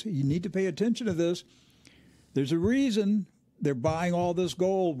audience, you need to pay attention to this. There's a reason they're buying all this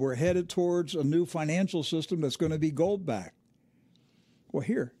gold. We're headed towards a new financial system that's going to be gold-backed. Well,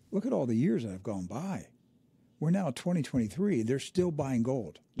 here, look at all the years that have gone by. We're now at 2023. They're still buying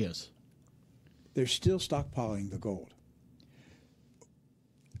gold. Yes. They're still stockpiling the gold.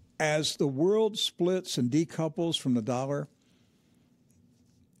 As the world splits and decouples from the dollar,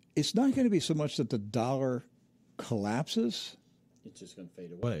 it's not going to be so much that the dollar collapses. It's just going to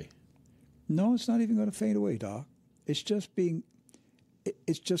fade away. No, it's not even going to fade away, Doc. It's just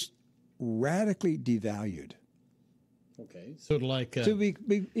radically devalued. Okay. So like to be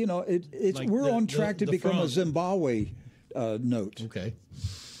like we're on track to become a Zimbabwe note. Okay.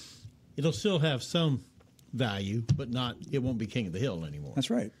 It'll still have some value, but it won't be king of the hill anymore. That's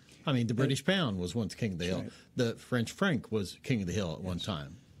right. I mean, the British pound was once king of the hill. Right. The French franc was king of the hill at one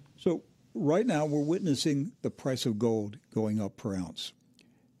time. So right now we're witnessing the price of gold going up per ounce.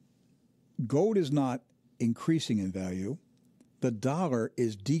 Gold is not increasing in value. The dollar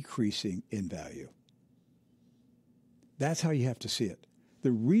is decreasing in value. That's how you have to see it.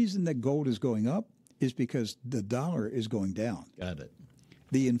 The reason that gold is going up is because the dollar is going down. Got it.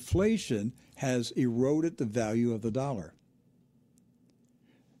 The inflation has eroded the value of the dollar.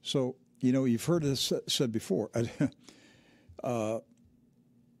 So, you've heard this said before. An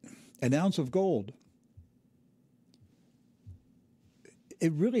ounce of gold,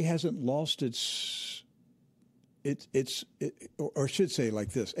 it really hasn't lost or I should say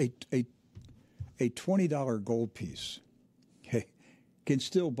like this, a $20 gold piece, okay, can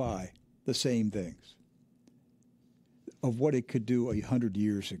still buy the same things of what it could do 100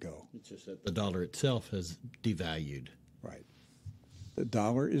 years ago. It's just that the dollar itself has devalued. Right. The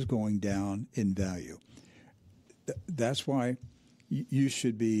dollar is going down in value. That's why you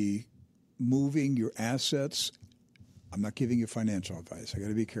should be moving your assets. I'm not giving you financial advice. I got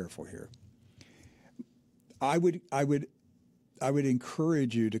to be careful here. I would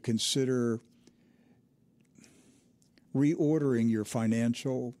encourage you to consider reordering your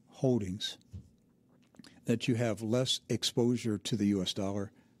financial holdings, that you have less exposure to the U.S.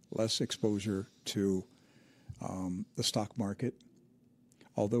 dollar, less exposure to the stock market.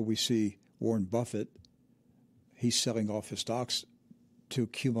 Although we see Warren Buffett, he's selling off his stocks to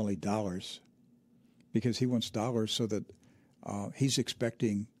accumulate dollars because he wants dollars so that he's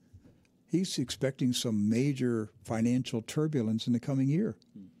expecting some major financial turbulence in the coming year.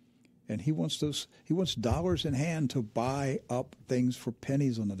 And he wants dollars in hand to buy up things for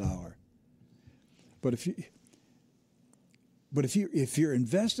pennies on the dollar. But if you're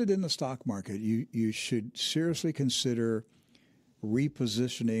invested in the stock market, you should seriously consider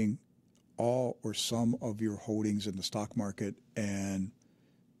repositioning all or some of your holdings in the stock market and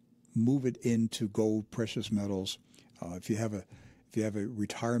move it into gold, precious metals. If you have a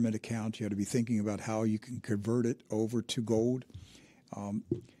retirement account, you have to be thinking about how you can convert it over to gold.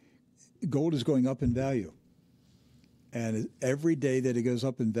 Gold is going up in value. And every day that it goes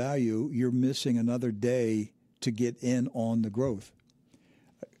up in value, you're missing another day to get in on the growth.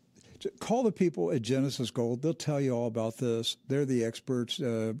 Call the people at Genesis Gold. They'll tell you all about this. They're the experts. We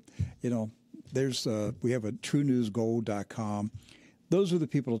have a TrueNewsGold.com. Those are the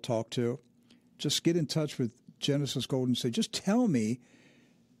people to talk to. Just get in touch with Genesis Gold and say, just tell me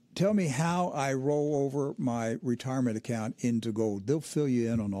how I roll over my retirement account into gold. They'll fill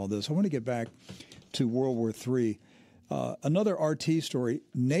you in on all this. I want to get back to World War III. Another RT story.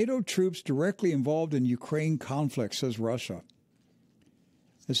 NATO troops directly involved in Ukraine conflict, says Russia.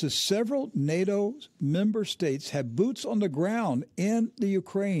 It says several NATO member states have boots on the ground in the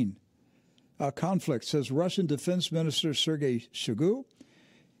Ukraine conflict, says Russian Defense Minister Sergei Shoigu.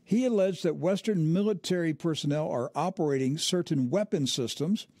 He alleged that Western military personnel are operating certain weapon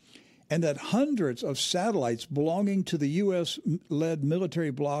systems and that hundreds of satellites belonging to the U.S.-led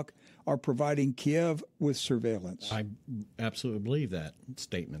military bloc are providing Kiev with surveillance. I absolutely believe that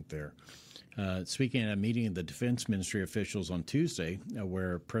statement there. Speaking at a meeting of the Defense Ministry officials on Tuesday,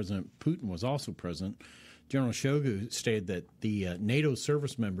 where President Putin was also present, General Shoigu stated that the NATO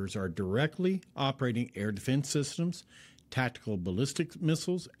service members are directly operating air defense systems, tactical ballistic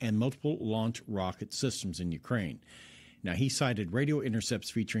missiles, and multiple launch rocket systems in Ukraine. Now, he cited radio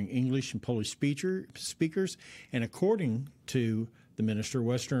intercepts featuring English and Polish speakers, and according to the minister,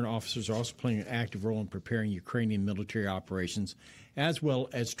 Western officers are also playing an active role in preparing Ukrainian military operations, as well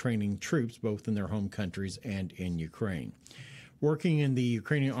as training troops both in their home countries and in Ukraine. Working in the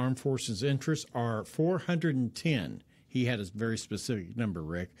Ukrainian Armed Forces interests are 410. He had a very specific number,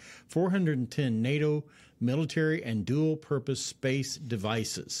 Rick. 410 NATO military and dual-purpose space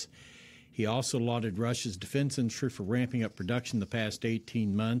devices. He also lauded Russia's defense industry for ramping up production the past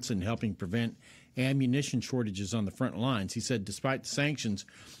 18 months and helping prevent ammunition shortages on the front lines. He said, despite the sanctions,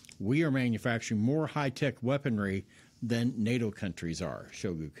 we are manufacturing more high-tech weaponry than NATO countries are,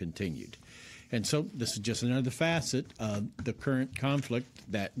 Shoigu continued. And so this is just another facet of the current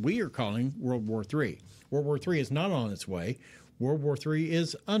conflict that we are calling World War III. World War III is not on its way. World War III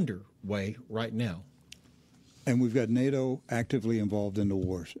is underway right now. And we've got NATO actively involved in the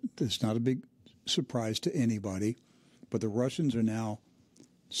war. It's not a big surprise to anybody, but the Russians are now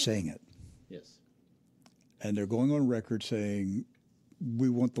saying it. Yes. And they're going on record saying, we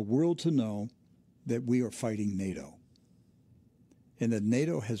want the world to know that we are fighting NATO. And that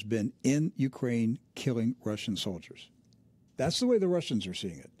NATO has been in Ukraine killing Russian soldiers. That's the way the Russians are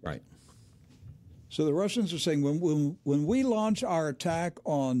seeing it. Right. So the Russians are saying, when we launch our attack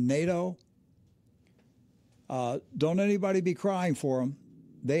on NATO, don't anybody be crying for them.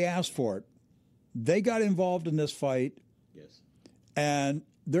 They asked for it. They got involved in this fight. Yes. And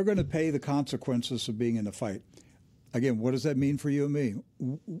they're going to pay the consequences of being in the fight. Again, what does that mean for you and me?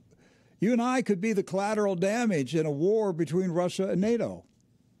 You and I could be the collateral damage in a war between Russia and NATO.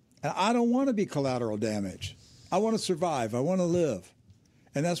 And I don't want to be collateral damage. I want to survive. I want to live.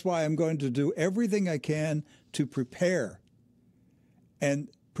 And that's why I'm going to do everything I can to prepare. And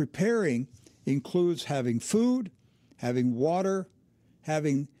preparing includes having food, having water,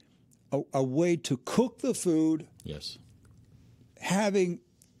 having a way to cook the food. Yes. Having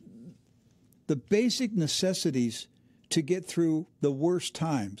the basic necessities to get through the worst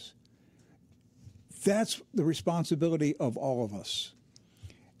times. That's the responsibility of all of us.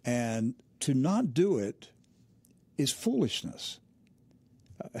 And to not do it is foolishness.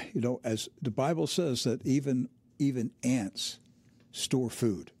 As the Bible says that even ants store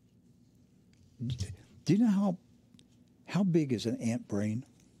food. Do you know how big is an ant brain?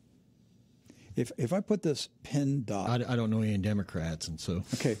 If I put this pen dot, I don't know any Democrats, and so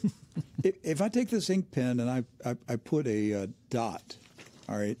okay. if I take this ink pen and I put a dot,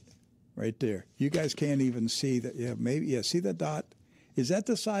 all right there. You guys can't even see that. Yeah, maybe. Yeah, see that dot? Is that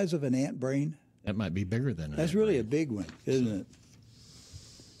the size of an ant brain? That might be bigger than that. That's really a big one, isn't it?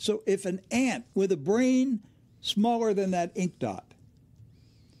 So if an ant with a brain smaller than that ink dot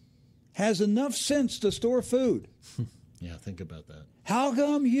has enough sense to store food, yeah, think about that. how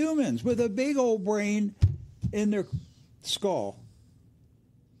come humans with a big old brain in their skull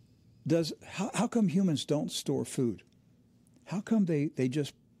how come humans don't store food? How come they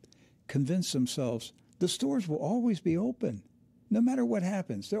just convince themselves the stores will always be open? No matter what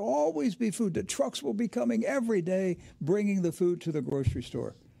happens, there'll always be food. The trucks will be coming every day bringing the food to the grocery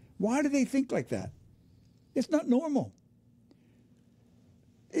store. Why do they think like that? It's not normal.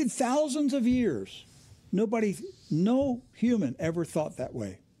 In thousands of years, no human ever thought that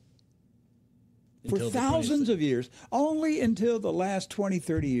way. For thousands of years, only until the last 20,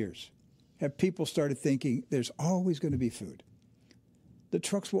 30 years have people started thinking there's always going to be food. The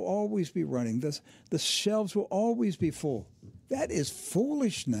trucks will always be running. The shelves will always be full. That is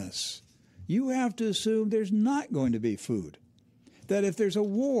foolishness. You have to assume there's not going to be food. That if there's a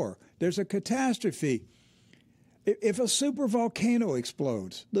war, there's a catastrophe, if a super volcano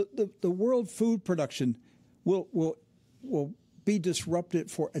explodes, the world food production will be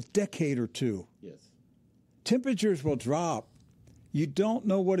disrupted for a decade or two. Yes. Temperatures will drop. You don't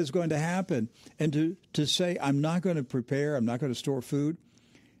know what is going to happen. And to say, I'm not going to prepare, I'm not going to store food,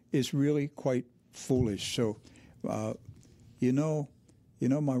 is really quite foolish. So, my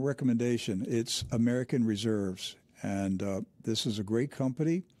recommendation, it's American Reserves. And this is a great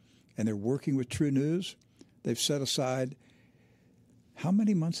company, and they're working with True News. They've set aside, how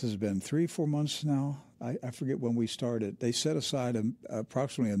many months has it been? 3, 4 months now? I forget when we started. They set aside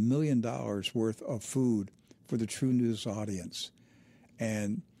approximately $1 million worth of food for the True News audience.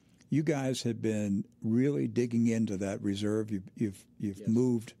 And you guys have been really digging into that reserve. You've yes.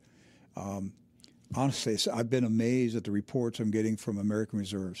 moved. Honestly, I've been amazed at the reports I'm getting from American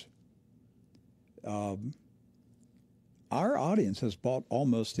Reserves. Our audience has bought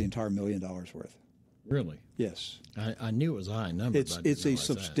almost the entire $1 million worth. Really? Yes. I knew it was a high number. It's a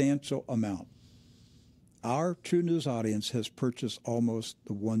substantial amount. Our True News audience has purchased almost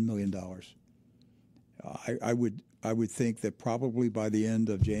the $1 million. I would think that probably by the end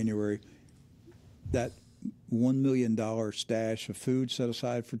of January, that $1 million stash of food set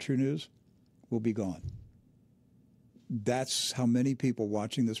aside for True News will be gone. That's how many people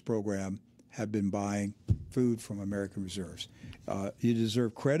watching this program have been buying food from American Reserves. You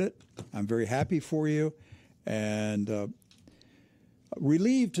deserve credit. I'm very happy for you, and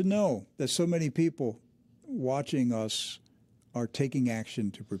relieved to know that so many people watching us are taking action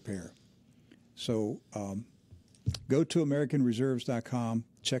to prepare. So go to AmericanReserves.com,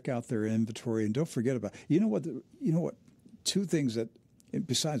 check out their inventory, and don't forget about. You know what? Two things that,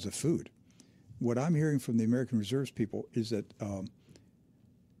 besides the food, what I'm hearing from the American Reserves people is that the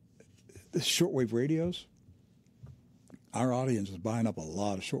shortwave radios. Our audience is buying up a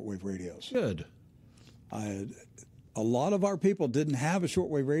lot of shortwave radios. Good. A lot of our people didn't have a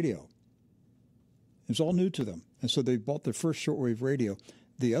shortwave radio. It's all new to them, and so they bought their first shortwave radio.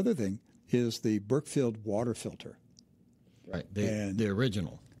 The other thing is the Brookfield water filter. Right, the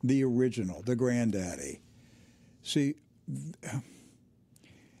original. The original, the granddaddy. See,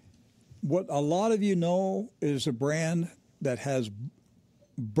 what a lot of you know is a brand that has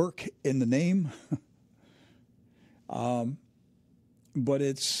Burke in the name, but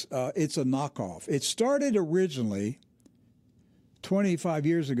it's a knockoff. It started originally 25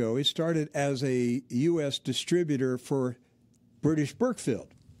 years ago. It started as a U.S. distributor for British Brookfield,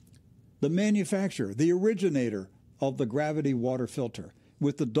 the manufacturer, the originator of the gravity water filter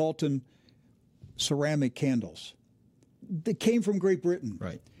with the Dalton ceramic candles. They came from Great Britain.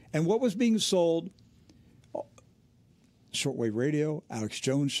 Right. And what was being sold, shortwave radio, Alex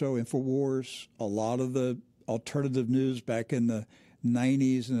Jones Show, InfoWars, a lot of the alternative news back in the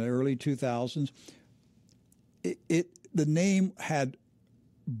 90s and the early 2000s, the name had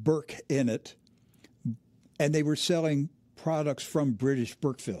Burke in it, and they were selling products from British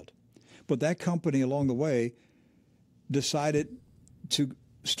Brookfield. But that company along the way decided to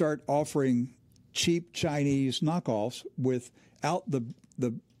start offering cheap Chinese knockoffs without the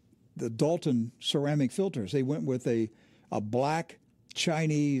Dalton ceramic filters. They went with a black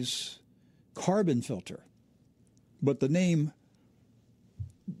Chinese carbon filter. But the name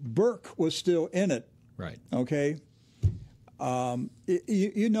Burke was still in it. Right. Okay?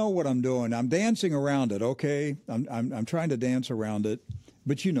 You know what I'm doing. I'm dancing around it, okay? I'm trying to dance around it,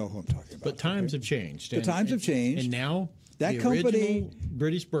 but you know who I'm talking about. But times have changed. The times have changed. And now that the company, original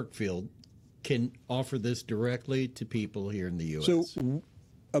British Brookfield, can offer this directly to people here in the U.S. So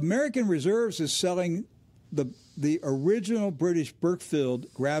American Reserves is selling the original British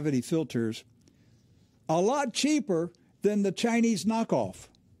Brookfield gravity filters a lot cheaper than the Chinese knockoff.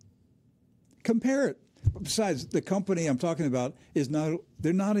 Compare it. Besides, the company I'm talking about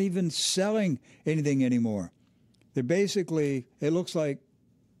they're not even selling anything anymore. They're basically, it looks like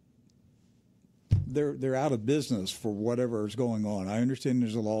they're out of business for whatever is going on. I understand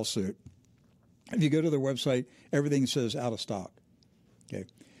there's a lawsuit. If you go to their website, everything says out of stock. Okay.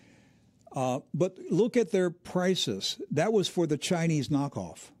 But look at their prices. That was for the Chinese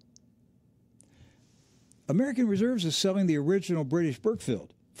knockoff. American Reserves is selling the original British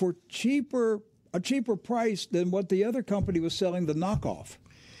Brookfield for a cheaper price than what the other company was selling the knockoff.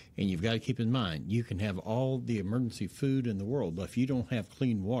 And you've got to keep in mind, you can have all the emergency food in the world, but if you don't have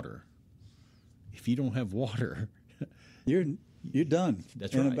clean water, you're done.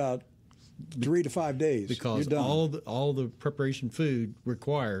 That's in right. About 3 to 5 days. Because all the preparation food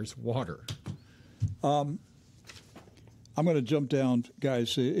requires water. I'm going to jump down,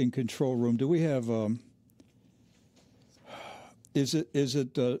 guys, in control room. Do we have? Is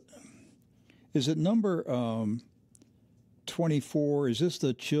it number 24? Is this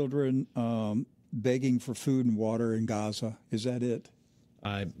the children begging for food and water in Gaza? Is that it?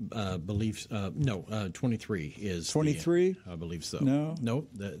 I believe no. 23 is 23. I believe so. No.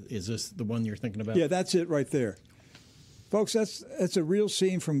 Is this the one you're thinking about? Yeah, that's it right there, folks. That's a real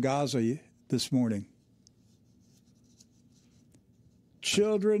scene from Gaza this morning.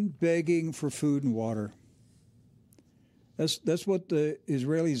 Children begging for food and water. That's what the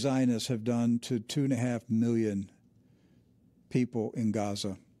Israeli Zionists have done to 2.5 million people in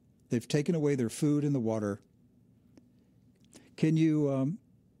Gaza. They've taken away their food and the water. Can you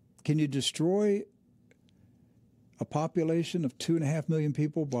destroy a population of 2.5 million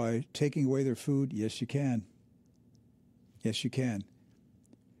people by taking away their food? Yes, you can. Yes, you can.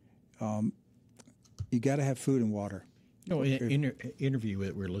 You got to have food and water. No, interview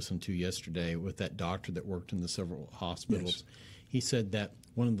that we were listening to yesterday with that doctor that worked in the several hospitals, yes. He said that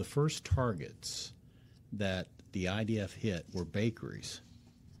one of the first targets that the IDF hit were bakeries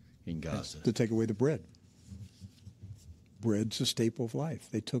in Gaza. To take away the bread. Bread's a staple of life.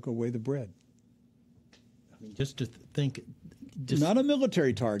 They took away the bread. I mean, just to think. Not a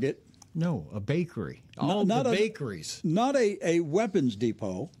military target. No, a bakery. Not bakeries. Not a weapons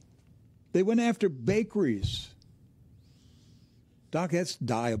depot. They went after bakeries. Doc, that's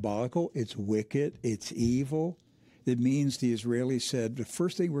diabolical. It's wicked. It's evil. It means the Israelis said the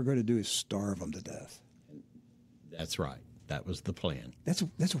first thing we're going to do is starve them to death. That's right. That was the plan. That's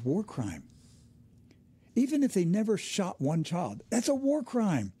a war crime. Even if they never shot one child, that's a war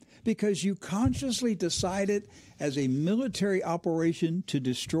crime because you consciously decided as a military operation to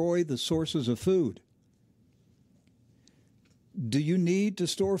destroy the sources of food. Do you need to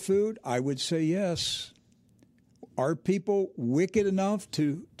store food? I would say yes. Are people wicked enough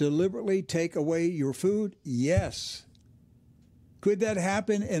to deliberately take away your food? Yes. Could that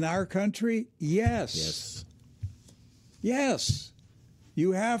happen in our country? Yes. Yes. Yes.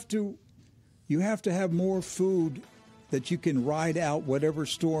 You have to have more food that you can ride out whatever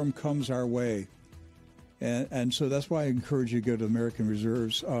storm comes our way. And so that's why I encourage you to go to American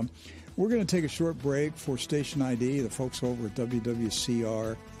Reserves. We're going to take a short break for Station ID, the folks over at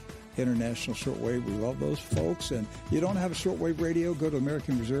WWCR International Shortwave. We love those folks. And you don't have a shortwave radio, go to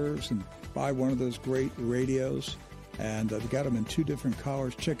American Reserves and buy one of those great radios. And we've got them in 2 different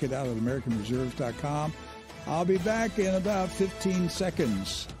colors. Check it out at AmericanReserves.com. I'll be back in about 15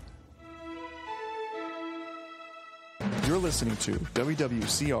 seconds. You're listening to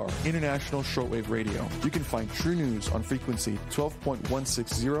WWCR International Shortwave Radio. You can find True News on frequency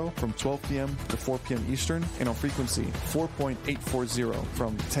 12.160 from 12 p.m. to 4 p.m. Eastern and on frequency 4.840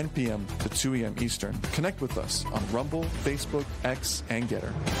 from 10 p.m. to 2 a.m. Eastern. Connect with us on Rumble, Facebook, X, and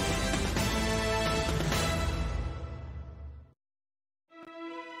Getter.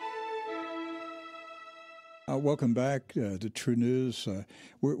 Welcome back to True News.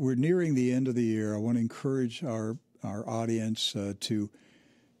 We're nearing the end of the year. I want to encourage our audience to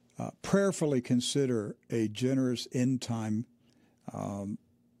prayerfully consider a generous end-time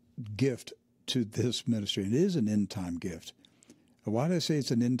gift to this ministry. It is an end-time gift. Why do I say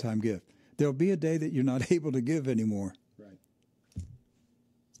it's an end-time gift? There'll be a day that you're not able to give anymore. Right.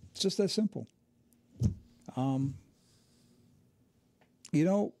 It's just that simple.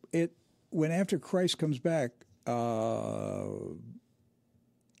 When after Christ comes back, You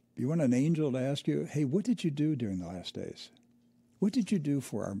want an angel to ask you, hey, what did you do during the last days? What did you do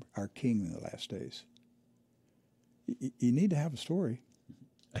for our king in the last days? You need to have a story.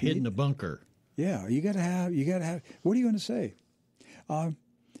 Hid in a bunker. Yeah, you got to have. What are you going to say?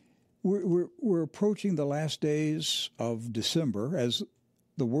 We're approaching the last days of December as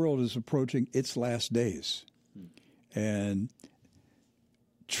the world is approaching its last days. And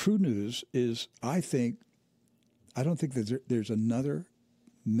True News is, I don't think that there's another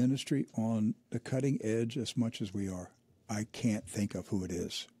ministry on the cutting edge as much as we are. I can't think of who it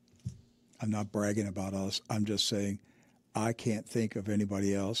is. I'm not bragging about us. I'm just saying I can't think of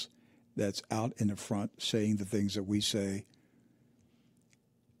anybody else that's out in the front saying the things that we say.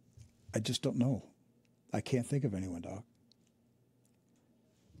 I just don't know. I can't think of anyone, Doc.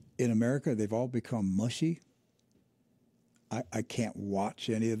 In America, they've all become mushy. I can't watch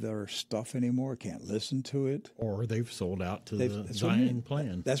any of their stuff anymore. I can't listen to it. Or they've sold out to the Zion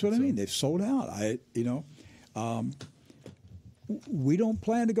plan. That's what I mean. They've sold out. We don't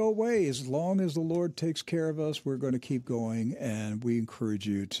plan to go away. As long as the Lord takes care of us, we're going to keep going, and we encourage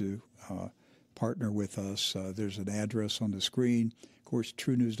you to partner with us. There's an address on the screen. Of course,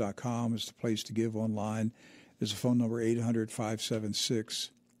 truenews.com is the place to give online. There's a phone number,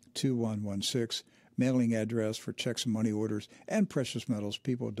 800-576-2116. Mailing address for checks and money orders and precious metals.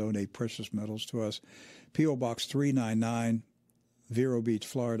 People donate precious metals to us. P.O. Box 399, Vero Beach,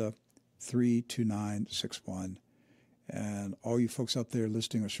 Florida, 32961. And all you folks out there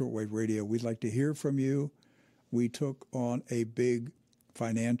listening on shortwave radio, we'd like to hear from you. We took on a big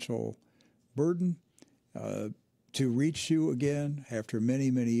financial burden to reach you again after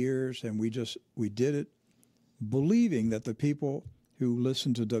many, many years, and we did it believing that the people who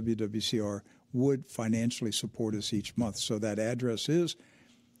listen to WWCR would financially support us each month. So that address is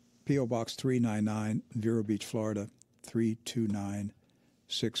P.O. Box 399, Vero Beach, Florida,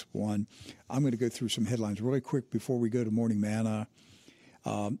 32961. I'm going to go through some headlines really quick before we go to Morning Manna.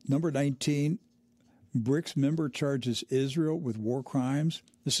 Number 19, BRICS member charges Israel with war crimes.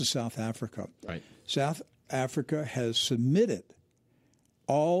 This is South Africa. Right. South Africa has submitted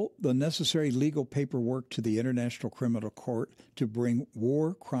all the necessary legal paperwork to the International Criminal Court to bring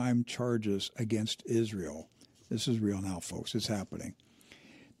war crime charges against Israel. This is real now, folks. It's happening.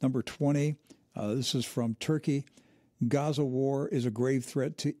 Number 20, this is from Turkey. Gaza war is a grave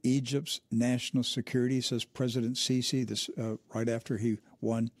threat to Egypt's national security, says President Sisi, this right after he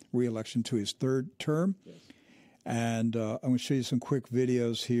won re-election to his third term. Yes. And I'm going to show you some quick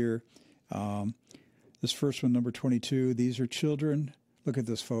videos here. This first one, number 22, these are children. Look at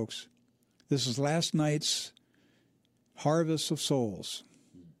this, folks. This is last night's harvest of souls.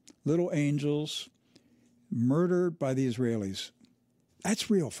 Little angels murdered by the Israelis.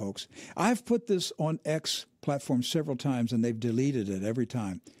 That's real, folks. I've put this on X platform several times, and they've deleted it every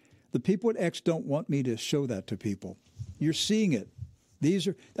time. The people at X don't want me to show that to people. You're seeing it.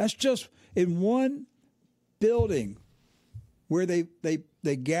 That's just in one building where they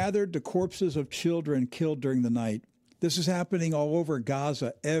gathered the corpses of children killed during the night. This is happening all over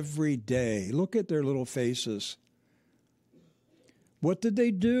Gaza every day. Look at their little faces. What did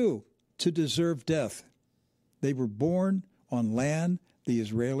they do to deserve death? They were born on land the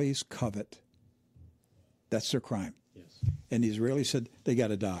Israelis covet. That's their crime. Yes. And the Israelis said they got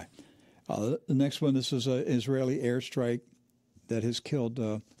to die. The next one, this is an Israeli airstrike that has killed.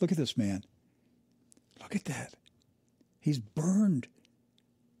 Look at this man. Look at that. He's burned.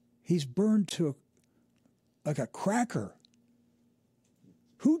 He's burned to like a cracker.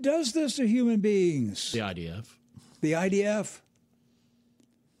 Who does this to human beings? The IDF. The IDF.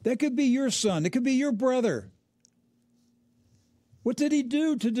 That could be your son. It could be your brother. What did he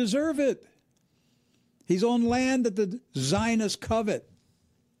do to deserve it? He's on land that the Zionists covet.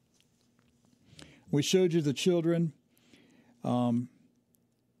 We showed you the children. Number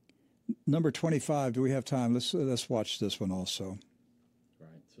 25. Do we have time? Let's watch this one also. Right.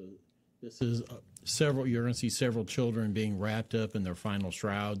 So this is you're going to see several children being wrapped up in their final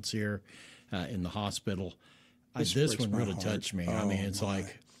shrouds here in the hospital. This one really touched me. I mean, it's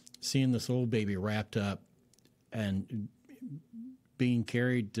like seeing this old baby wrapped up and being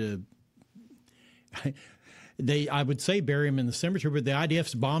carried to. I would say bury him in the cemetery, but the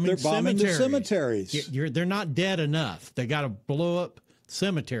IDF's bombing cemeteries. They're bombing the cemeteries. They're not dead enough. They got to blow up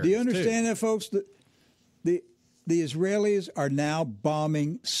cemeteries. Do you understand that, folks? The Israelis are now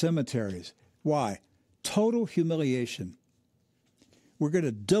bombing cemeteries. Why? Total humiliation. We're going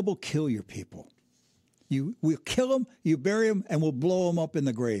to double kill your people. We'll kill them, you bury them, and we'll blow them up in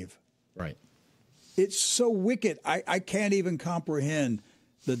the grave. Right. It's so wicked. I can't even comprehend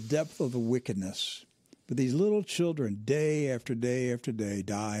the depth of the wickedness. But these little children, day after day after day,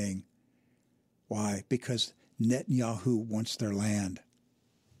 dying. Why? Because Netanyahu wants their land.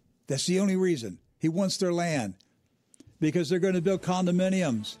 That's the only reason. He wants their land. Because they're going to build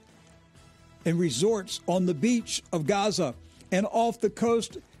condominiums and resorts on the beach of Gaza. And off the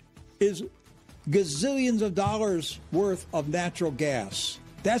coast is gazillions of dollars worth of natural gas.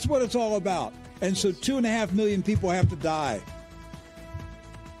 That's what it's all about. And so 2.5 million people have to die.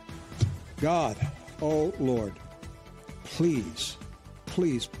 God, oh Lord, please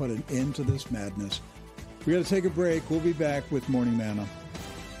put an end to this madness. We got to take a break. We'll be back with Morning Manna.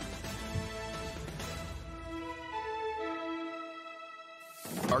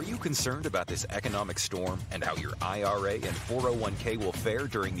 Are you concerned about this economic storm and how your IRA and 401k will fare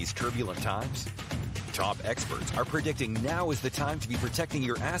during these turbulent times? Top experts are predicting now is the time to be protecting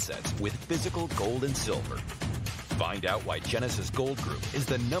your assets with physical gold and silver. Find out why Genesis Gold Group is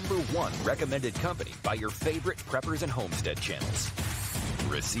the #1 recommended company by your favorite preppers and homestead channels.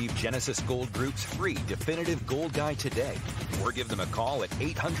 Receive Genesis Gold Group's free definitive gold guide today or give them a call at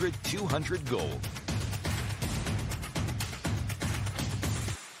 800-200-GOLD.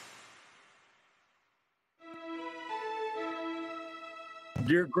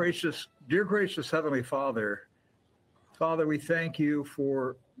 Dear gracious Heavenly Father, Father, we thank you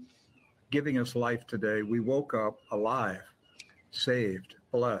for giving us life today. We woke up alive, saved,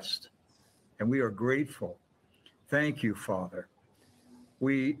 blessed, and we are grateful. Thank you, Father.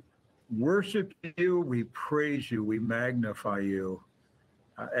 We worship you, we praise you, we magnify you,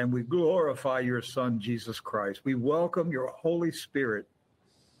 and we glorify your Son, Jesus Christ. We welcome your Holy Spirit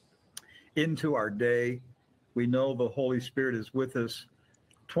into our day. We know the Holy Spirit is with us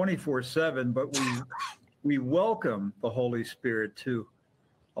 24/7, but we welcome the Holy Spirit to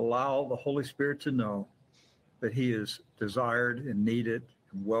allow the Holy Spirit to know that he is desired and needed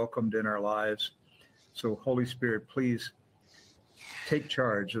and welcomed in our lives. So Holy Spirit, please take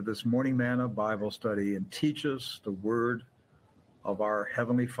charge of this Morning Manna Bible study and teach us the word of our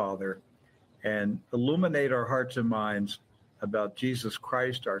Heavenly Father and illuminate our hearts and minds about Jesus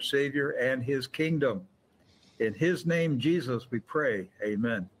Christ, our Savior, and his kingdom. In his name, Jesus, we pray.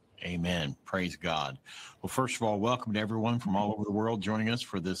 Amen. Amen. Praise God. Well, first of all, welcome to everyone from all over the world joining us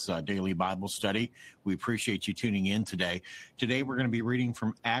for this daily Bible study. We appreciate you tuning in today. Today, we're going to be reading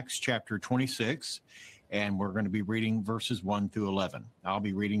from Acts chapter 26, and we're going to be reading verses 1 through 11. I'll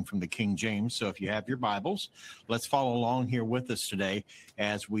be reading from the King James, so if you have your Bibles, let's follow along here with us today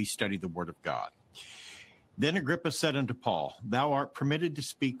as we study the Word of God. Then Agrippa said unto Paul, Thou art permitted to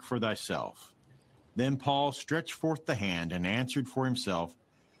speak for thyself. Then Paul stretched forth the hand and answered for himself,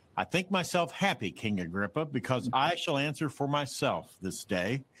 I think myself happy, King Agrippa, because I shall answer for myself this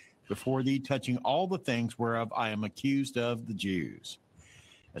day before thee touching all the things whereof I am accused of the Jews,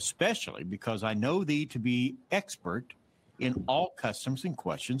 especially because I know thee to be expert in all customs and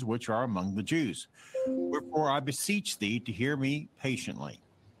questions which are among the Jews. Wherefore I beseech thee to hear me patiently.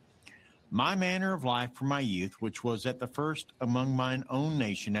 My manner of life from my youth, which was at the first among mine own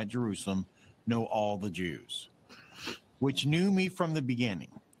nation at Jerusalem, know all the Jews, which knew me from the beginning,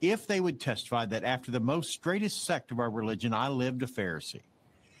 if they would testify that after the most straightest sect of our religion I lived a Pharisee.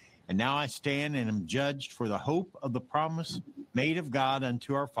 And now I stand and am judged for the hope of the promise made of God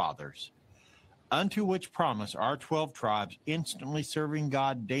unto our fathers, unto which promise our 12 tribes, instantly serving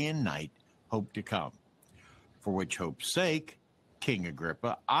God day and night, hope to come. For which hope's sake, King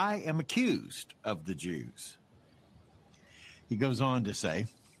Agrippa, I am accused of the Jews. He goes on to say,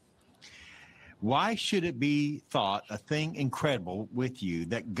 Why should it be thought a thing incredible with you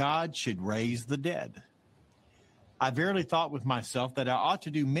that God should raise the dead? I verily thought with myself that I ought to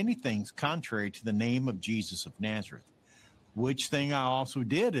do many things contrary to the name of Jesus of Nazareth, which thing I also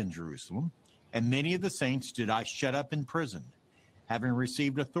did in Jerusalem, and many of the saints did I shut up in prison, having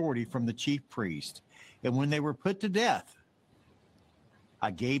received authority from the chief priest. And when they were put to death,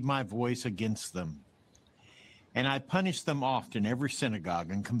 I gave my voice against them. And I punished them oft in every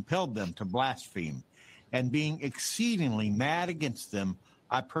synagogue and compelled them to blaspheme. And being exceedingly mad against them,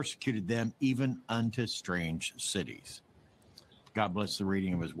 I persecuted them even unto strange cities. God bless the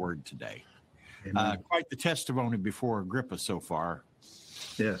reading of his word today. Quite the testimony before Agrippa so far.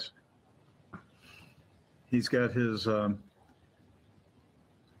 Yes. He's got his, the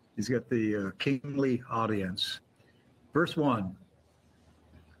kingly audience. Verse 1.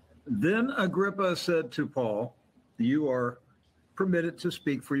 Then Agrippa said to Paul, You are permitted to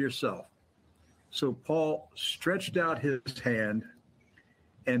speak for yourself. So Paul stretched out his hand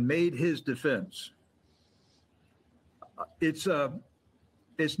and made his defense. It's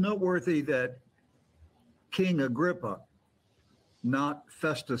noteworthy that King Agrippa, not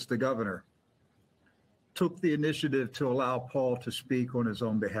Festus the governor, took the initiative to allow Paul to speak on his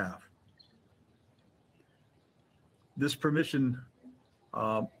own behalf. This permission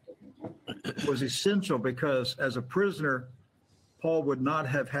was essential because as a prisoner, Paul would not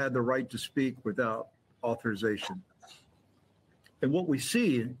have had the right to speak without authorization. And what we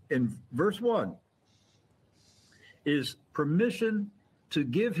see in verse 1 is permission to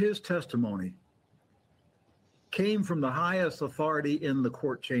give his testimony came from the highest authority in the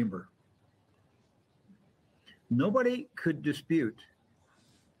court chamber. Nobody could dispute.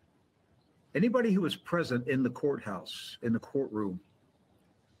 Anybody who was present in the courthouse, in the courtroom,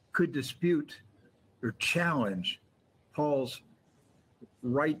 could dispute or challenge Paul's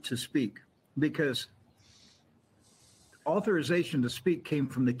right to speak because authorization to speak came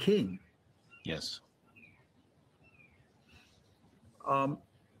from the king. Yes.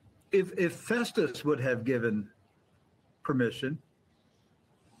 If Festus would have given permission,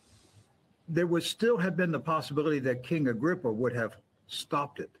 there would still have been the possibility that King Agrippa would have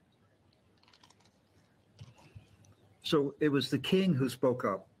stopped it. So it was the king who spoke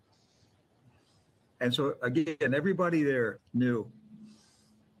up. And so, again, everybody there knew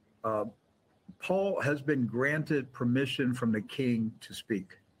Paul has been granted permission from the king to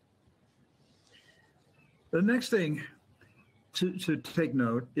speak. The next thing to take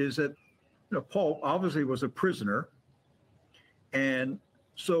note is that Paul obviously was a prisoner. And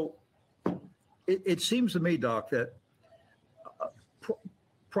so it seems to me, Doc, that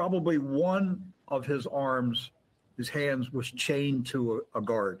probably one of his arms, his hands, was chained to a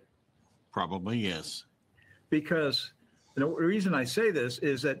guard. Probably, yes. Because the reason I say this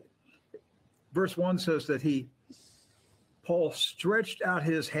is that verse 1 says that Paul stretched out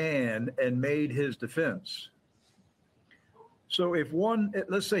his hand and made his defense. So if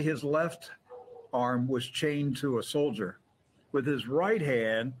let's say his left arm was chained to a soldier, with his right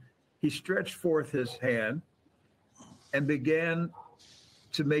hand, he stretched forth his hand and began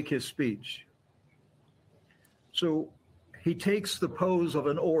to make his speech. So he takes the pose of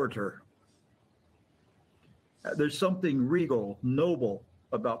an orator. There's something regal, noble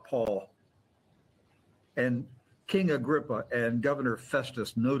about Paul. And King Agrippa and Governor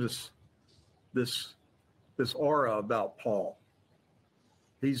Festus notice this aura about Paul.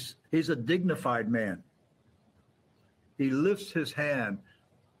 He's a dignified man. He lifts his hand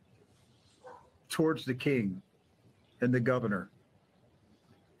towards the king and the governor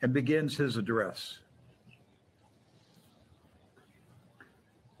and begins his address.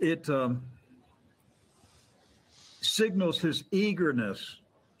 It signals his eagerness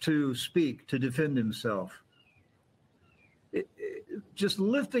to speak, to defend himself. Just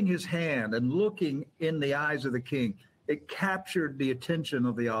lifting his hand and looking in the eyes of the king, it captured the attention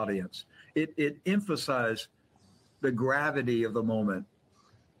of the audience. It emphasized the gravity of the moment.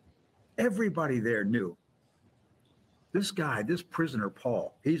 Everybody there knew this guy, this prisoner,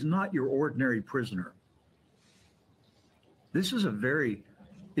 Paul, he's not your ordinary prisoner. This is a very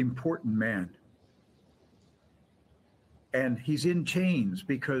important man. And he's in chains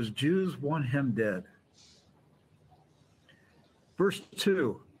because Jews want him dead. Verse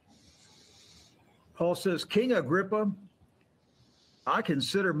 2, Paul says, King Agrippa, I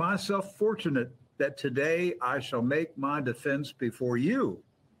consider myself fortunate that today I shall make my defense before you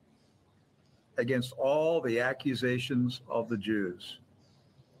against all the accusations of the Jews.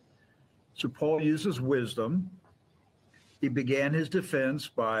 So Paul uses wisdom. He began his defense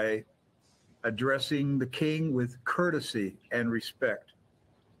by addressing the king with courtesy and respect.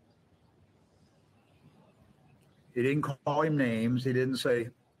 He didn't call him names. He didn't say,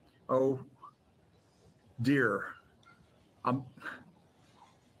 oh, dear,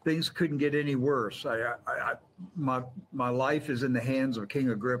 things couldn't get any worse. My life is in the hands of King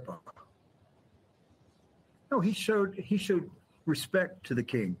Agrippa. No, he showed respect to the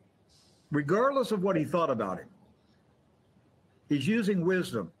king, regardless of what he thought about him. He's using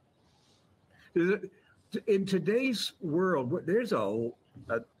wisdom. In today's world, there's a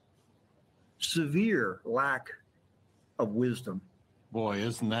severe lack of wisdom. Boy,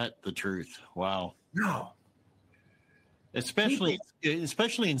 isn't that the truth? Wow. No. Especially in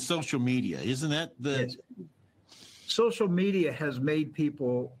social media, isn't that the... Yes. Social media has made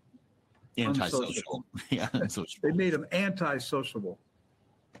people antisocial. Yeah, unsociable. They made them antisociable.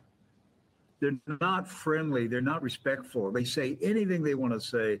 They're not friendly. They're not respectful. They say anything they want to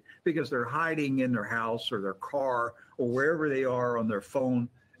say because they're hiding in their house or their car or wherever they are on their phone,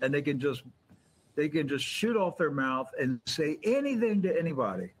 and they can just shoot off their mouth and say anything to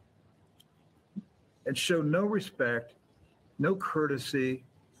anybody and show no respect, no courtesy,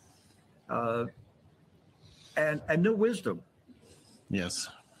 and no wisdom. Yes.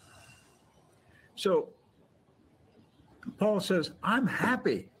 So Paul says, I'm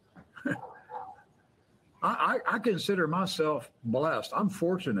happy. I consider myself blessed. I'm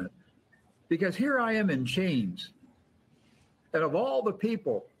fortunate because here I am in chains. And of all the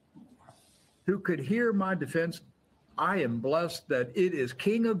people who could hear my defense, I am blessed that it is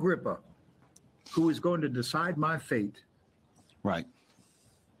King Agrippa who is going to decide my fate. Right.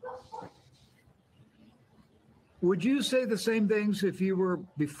 Would you say the same things if you were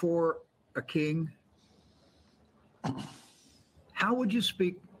before a king? How would you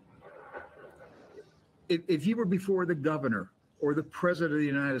speak if you were before the governor or the president of the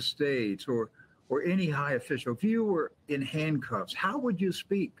United States or any high official? If you were in handcuffs, how would you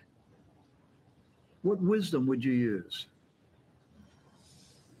speak? What wisdom would you use?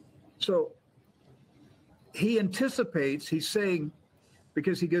 So he anticipates, he's saying,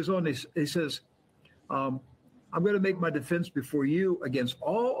 because he goes on, he says, I'm going to make my defense before you against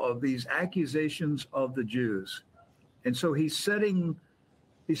all of these accusations of the Jews. And so he's setting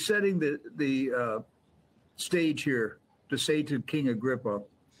the stage here to say to King Agrippa,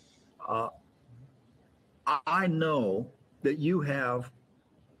 I know that you have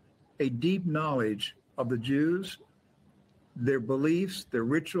a deep knowledge of the Jews, their beliefs, their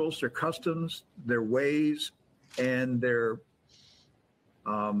rituals, their customs, their ways, and their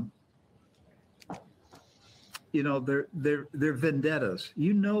their vendettas.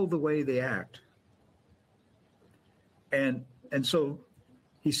 You know the way they act. And so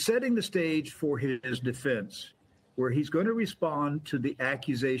he's setting the stage for his defense, where he's going to respond to the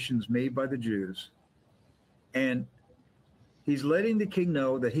accusations made by the Jews. And he's letting the king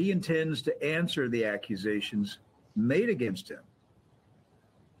know that he intends to answer the accusations made against him.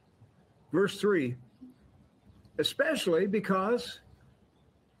 Verse 3, especially because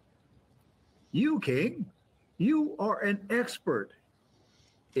you, king, you are an expert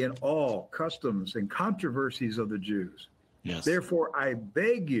in all customs and controversies of the Jews. Yes. Therefore, I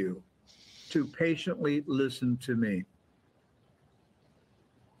beg you to patiently listen to me.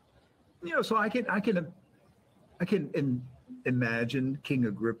 So I can imagine King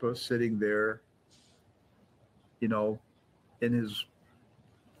Agrippa sitting there, in his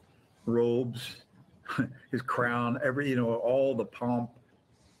robes, his crown, all the pomp,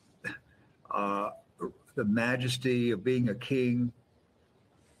 the majesty of being a king.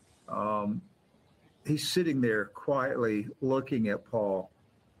 He's sitting there quietly looking at Paul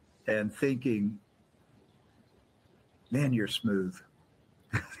and thinking, man, you're smooth.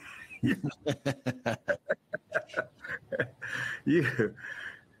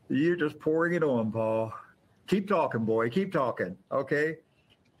 You're just pouring it on, Paul. Keep talking, boy. Keep talking, okay?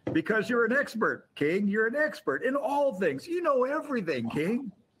 Because you're an expert, King. You're an expert in all things. You know everything, King.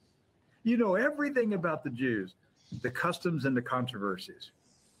 You know everything about the Jews, the customs and the controversies.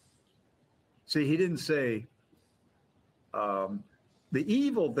 See, he didn't say the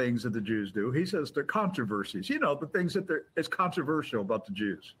evil things that the Jews do. He says the controversies, the things that it's controversial about the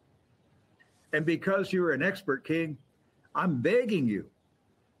Jews. And because you're an expert, King, I'm begging you,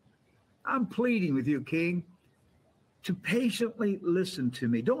 I'm pleading with you, King, to patiently listen to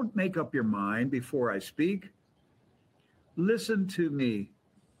me. Don't make up your mind before I speak. Listen to me.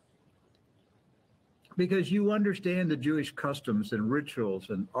 Because you understand the Jewish customs and rituals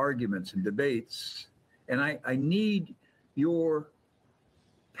and arguments and debates. And I need your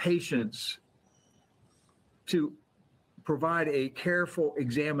patience to provide a careful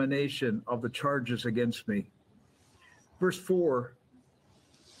examination of the charges against me. Verse 4,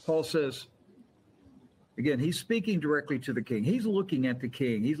 Paul says, again, he's speaking directly to the king. He's looking at the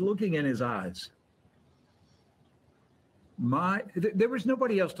king. He's looking in his eyes. There was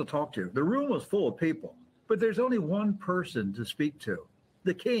nobody else to talk to. The room was full of people, but there's only one person to speak to,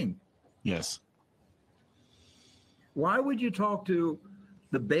 the king. Yes. Why would you talk to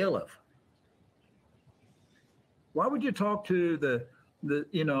the bailiff? Why would you talk to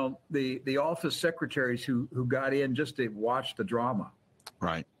the office secretaries who got in just to watch the drama?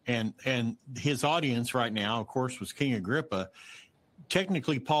 Right. And his audience right now, of course, was King Agrippa.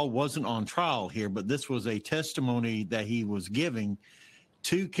 Technically, Paul wasn't on trial here, but this was a testimony that he was giving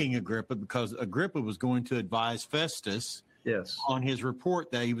to King Agrippa because Agrippa was going to advise Festus on his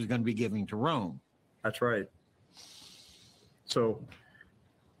report that he was going to be giving to Rome. That's right. So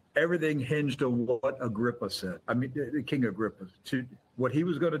everything hinged on what Agrippa said. I mean, King Agrippa, to what he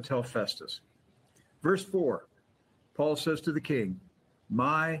was going to tell Festus. Verse 4, Paul says to the king,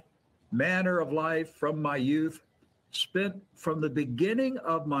 my manner of life from my youth, spent from the beginning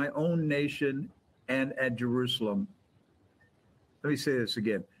of my own nation and at Jerusalem. Let me say this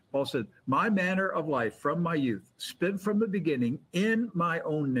again. Paul said, my manner of life from my youth, spent from the beginning in my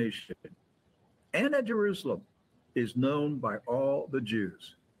own nation and at Jerusalem. is known by all the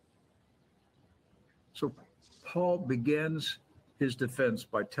Jews. So Paul begins his defense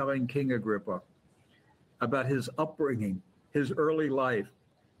by telling King Agrippa about his upbringing, his early life,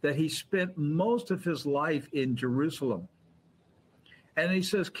 that he spent most of his life in Jerusalem. And he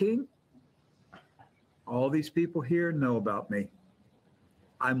says, King, all these people here know about me.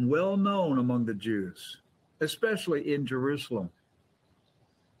 I'm well known among the Jews, especially in Jerusalem.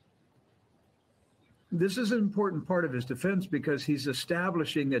 This is an important part of his defense because he's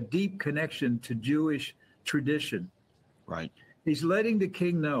establishing a deep connection to Jewish tradition. Right. He's letting the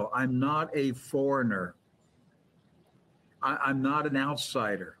king know, I'm not a foreigner. I'm not an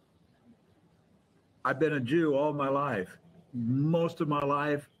outsider. I've been a Jew all my life. Most of my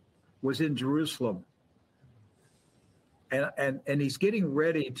life was in Jerusalem. And he's getting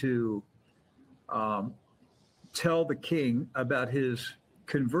ready to tell the king about his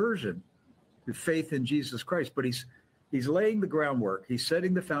conversion to faith in Jesus Christ. But he's laying the groundwork. He's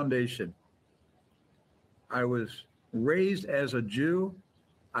setting the foundation. I was raised as a Jew.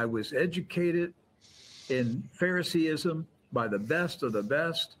 I was educated in Phariseeism by the best of the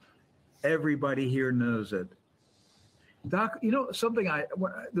best. Everybody here knows it. Doc, you know something,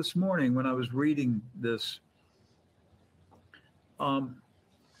 this morning when I was reading this,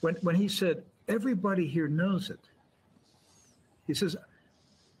 when he said, everybody here knows it, he says,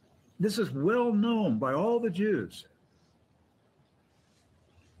 this is well known by all the Jews.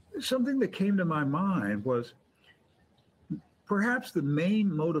 Something that came to my mind was perhaps the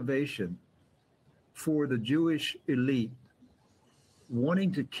main motivation for the Jewish elite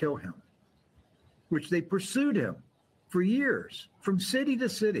wanting to kill him, which they pursued him for years, from city to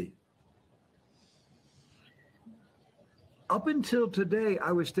city. Up until today,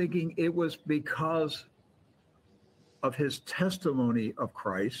 I was thinking it was because of his testimony of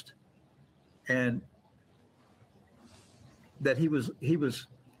Christ and that he was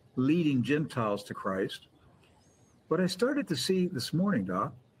leading Gentiles to Christ. But I started to see this morning,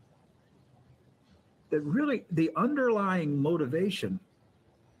 Doc, that really the underlying motivation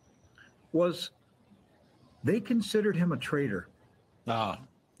was they considered him a traitor.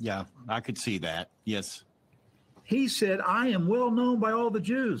 Yeah, I could see that. Yes. He said, I am well known by all the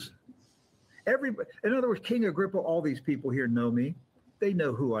Jews. Everybody, in other words, King Agrippa, all these people here know me. They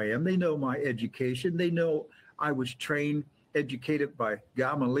know who I am. They know my education. They know I was trained, educated by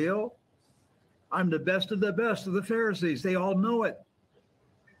Gamaliel. I'm the best of the Pharisees. They all know it.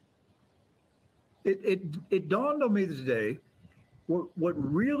 It dawned on me today what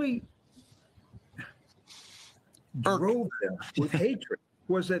really drove them with hatred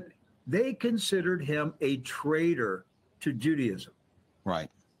was that they considered him a traitor to Judaism. Right.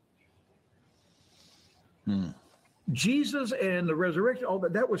 Jesus and the resurrection, all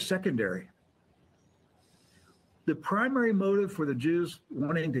that was secondary. The primary motive for the Jews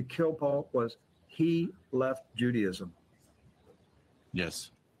wanting to kill Paul was he left Judaism.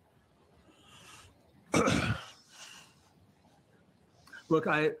 Yes. Look,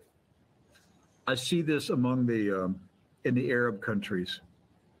 I see this among the in the Arab countries,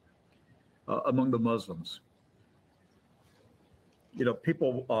 among the Muslims. You know,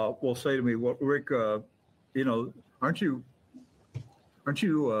 people will say to me, "Well, Rick, you know, aren't you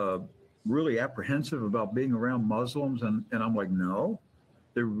really apprehensive about being around Muslims?" And I'm like, no,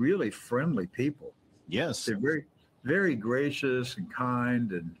 they're really friendly people. Yes, they're very, very gracious and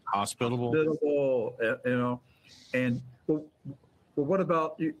kind and hospitable. You know, and well, what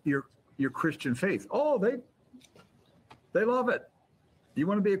about your Christian faith? Oh, they love it. You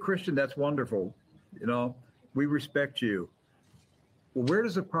want to be a Christian? That's wonderful. You know, we respect you. Well, where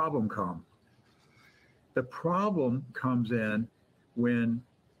does the problem come? The problem comes in when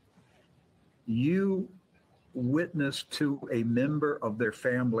you witness to a member of their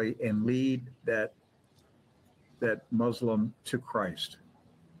family and lead that Muslim to Christ,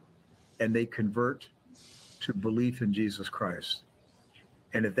 and they convert to belief in Jesus Christ.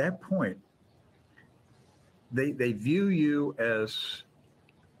 And at that point, they view you as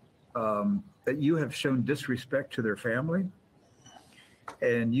that you have shown disrespect to their family,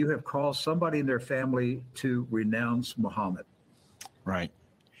 and you have caused somebody in their family to renounce Muhammad. Right.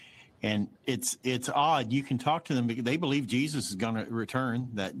 And it's odd. You can talk to them because they believe Jesus is going to return.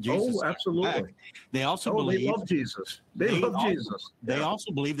 That Jesus. Oh, absolutely. They also believe they love Jesus. They love Jesus. They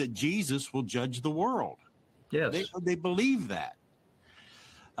also believe that Jesus will judge the world. Yes. They believe that.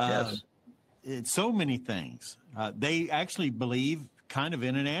 Yes. It's so many things. They actually believe kind of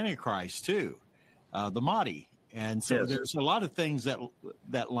in an antichrist too, the Mahdi. And so there's a lot of things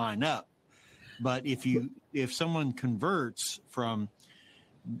that line up. But if someone converts from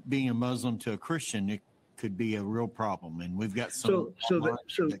being a Muslim to a Christian, it could be a real problem, and we've got some that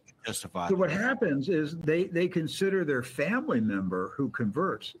can testify. So what happens is they consider their family member who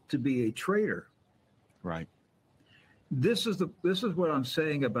converts to be a traitor. Right. This is what I'm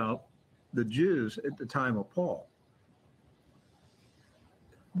saying about the Jews at the time of Paul.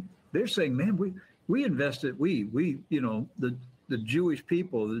 They're saying, man, we invested, the Jewish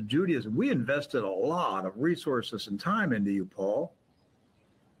people, the Judaism, we invested a lot of resources and time into you, Paul.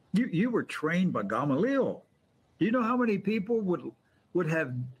 You were trained by Gamaliel. Do you know how many people would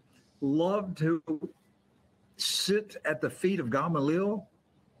have loved to sit at the feet of Gamaliel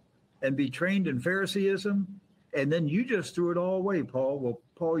and be trained in Phariseeism? And then you just threw it all away, Paul. Well,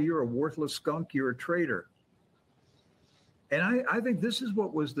 Paul, you're a worthless skunk. You're a traitor. And I think this is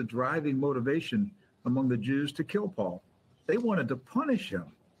what was the driving motivation among the Jews to kill Paul. They wanted to punish him.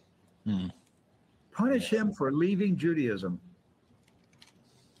 Punish him for leaving Judaism.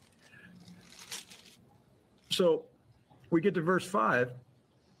 So we get to verse 5.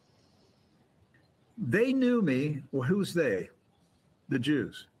 They knew me. Well, who's they? The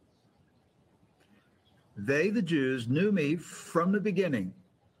Jews. They, the Jews, knew me from the beginning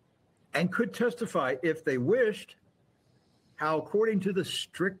and could testify, if they wished, how according to the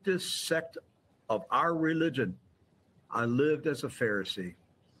strictest sect of our religion, I lived as a Pharisee.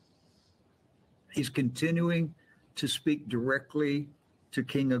 He's continuing to speak directly to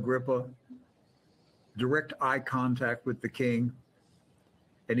King Agrippa, direct eye contact with the king.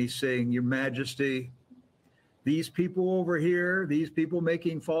 And he's saying, Your Majesty, these people over here, these people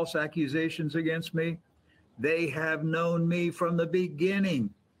making false accusations against me, they have known me from the beginning.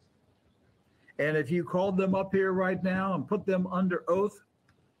 And if you called them up here right now and put them under oath,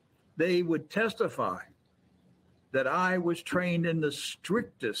 they would testify that I was trained in the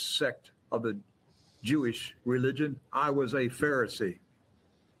strictest sect of the Jewish religion. I was a Pharisee.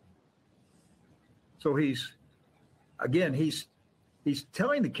 So he's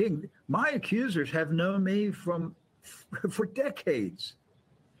telling the king, my accusers have known me for decades.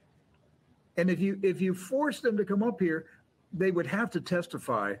 And if you force them to come up here, they would have to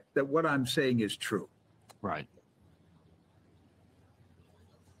testify that what I'm saying is true. Right.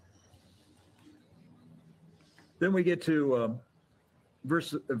 Then we get to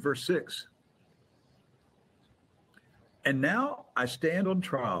verse 6. And now I stand on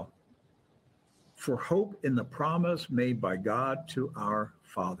trial for hope in the promise made by God to our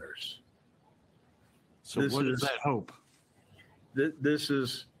fathers. So what is that hope? This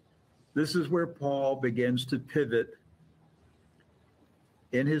is where Paul begins to pivot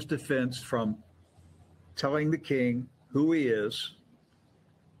in his defense from telling the king who he is,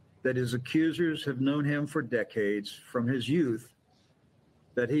 that his accusers have known him for decades, from his youth,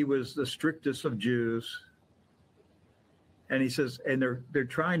 that he was the strictest of Jews. And he says, and they're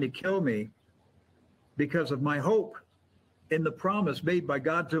trying to kill me because of my hope in the promise made by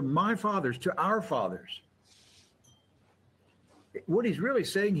God to my fathers, to our fathers. What he's really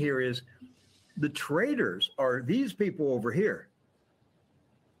saying here is the traitors are these people over here.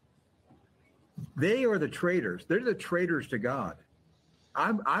 They are the traitors. They're the traitors to God.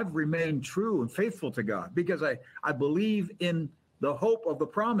 I've remained true and faithful to God because I believe in the hope of the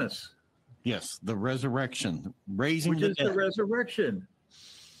promise. Yes, the resurrection, raising which the is dead. The resurrection.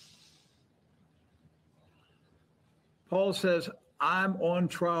 Paul says, I'm on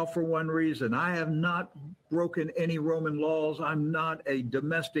trial for one reason. I have not broken any Roman laws. I'm not a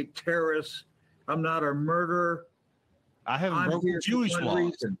domestic terrorist. I'm not a murderer. I haven't broken Jewish laws.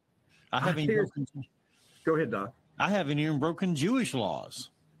 Reason. I haven't broken. Go ahead, Doc. I haven't even broken Jewish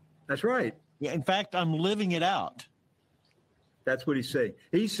laws. That's right. Yeah, in fact, I'm living it out. That's what he's saying.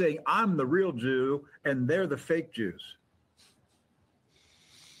 He's saying I'm the real Jew and they're the fake Jews.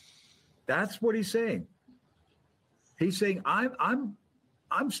 That's what he's saying. He's saying I'm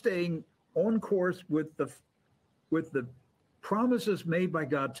staying on course with the promises made by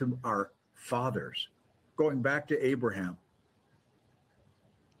God to our fathers, going back to Abraham.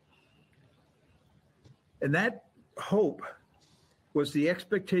 And that hope was the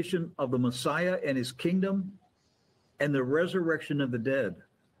expectation of the Messiah and his kingdom and the resurrection of the dead.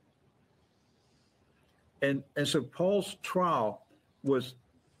 And so Paul's trial was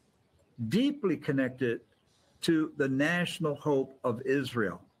deeply connected to the national hope of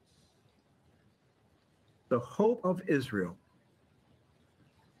Israel. The hope of Israel.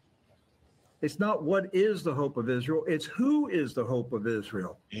 It's not what is the hope of Israel, it's who is the hope of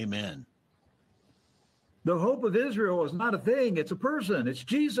Israel. Amen. The hope of Israel is not a thing, it's a person, it's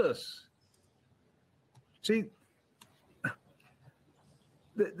Jesus. See,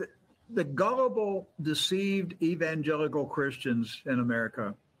 the gullible, deceived evangelical Christians in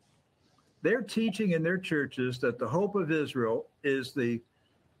America They're teaching in their churches that the hope of Israel is the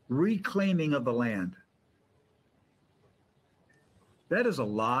reclaiming of the land. That is a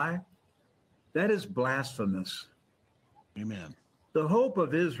lie. That is blasphemous. Amen. The hope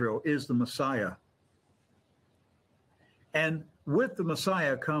of Israel is the Messiah. And with the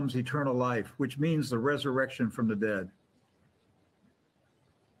Messiah comes eternal life, which means the resurrection from the dead.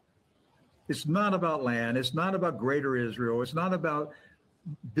 It's not about land. It's not about greater Israel. It's not about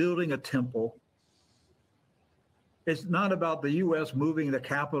building a temple. It's not about the U.S. moving the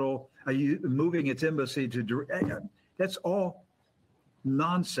capital, moving its embassy to. That's all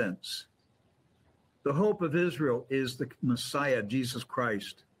nonsense. The hope of Israel is the Messiah, Jesus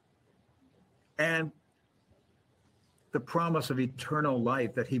Christ, and the promise of eternal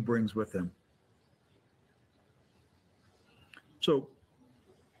life that he brings with him. So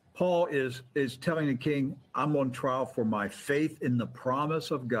Paul is telling the king, I'm on trial for my faith in the promise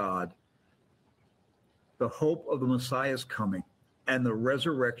of God, the hope of the Messiah's coming, and the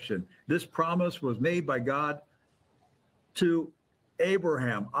resurrection. This promise was made by God to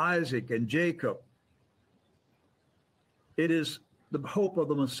Abraham, Isaac, and Jacob. It is the hope of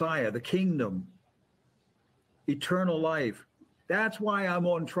the Messiah, the kingdom, eternal life. That's why I'm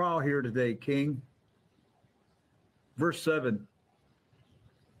on trial here today, King. Verse 7,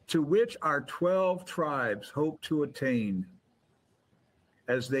 to which our 12 tribes hope to attain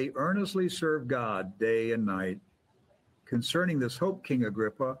as they earnestly serve God day and night. Concerning this hope, King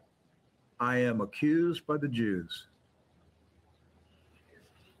Agrippa, I am accused by the Jews.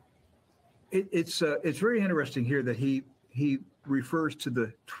 It's very interesting here that he refers to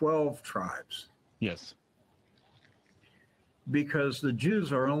the 12 tribes. Yes. Because the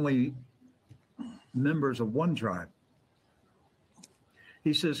Jews are only members of one tribe.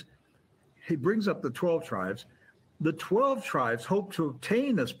 He says, he brings up the 12 tribes. The 12 tribes hope to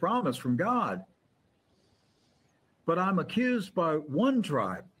obtain this promise from God. But I'm accused by one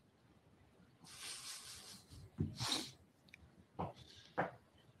tribe.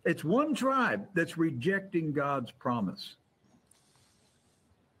 It's one tribe that's rejecting God's promise.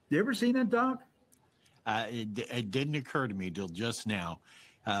 You ever seen that, Doc? It didn't occur to me till just now.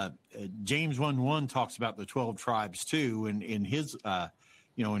 James 1:1 talks about the 12 tribes too, in his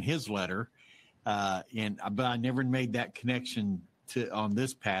in his letter, but I never made that connection on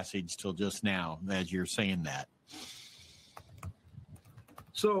this passage till just now as you're saying that.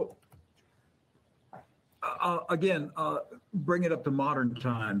 So again, bring it up to modern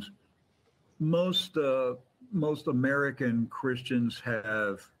times. Most American Christians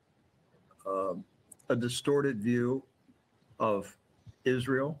have a distorted view of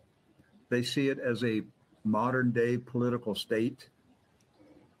Israel. They see it as a modern day political state.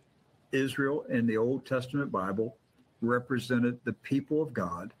 Israel in the Old Testament Bible represented the people of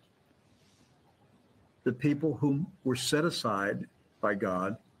God, the people whom were set aside by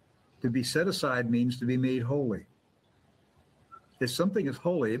God. To be set aside means to be made holy. If something is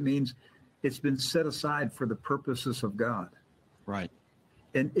holy, it means it's been set aside for the purposes of God. Right.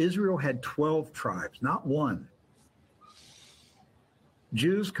 And Israel had 12 tribes, not one.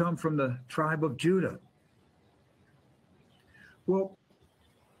 Jews come from the tribe of Judah. Well,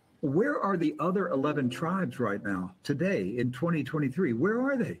 where are the other 11 tribes right now, today, in 2023? Where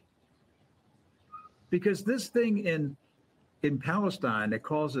are they? Because this thing in Palestine that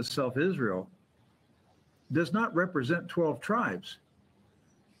calls itself Israel does not represent 12 tribes.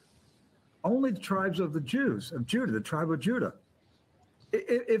 Only the tribes of the Jews, of Judah, the tribe of Judah.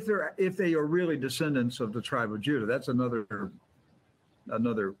 If they are really descendants of the tribe of Judah, that's another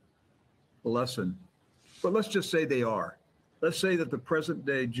lesson. But let's just say they are. Let's say that the present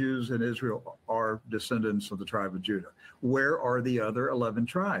day Jews in Israel are descendants of the tribe of Judah. Where are the other 11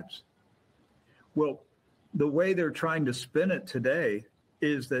 tribes? Well, the way they're trying to spin it today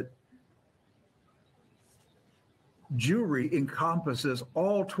is that Jewry encompasses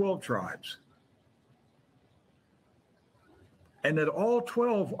all 12 tribes. And that all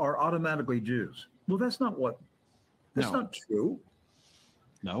 12 are automatically Jews. Well, that's not not true.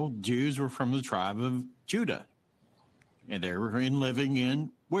 No, Jews were from the tribe of Judah. And they were living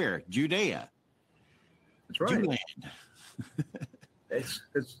in where? Judea. That's right.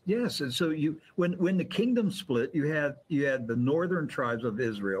 Yes. And so when the kingdom split, you had the northern tribes of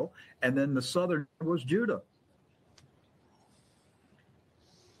Israel, and then the southern was Judah.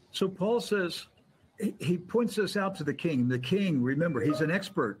 So Paul says, he points this out to the king. The king, remember, he's an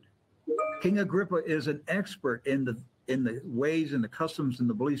expert. King Agrippa is an expert in the ways and the customs and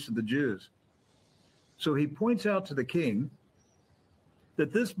the beliefs of the Jews. So he points out to the king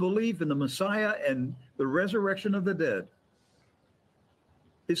that this belief in the Messiah and the resurrection of the dead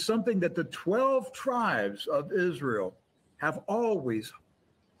is something that the 12 tribes of Israel have always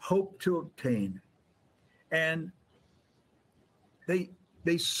hoped to obtain. And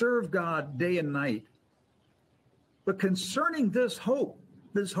they serve God day and night. But concerning this hope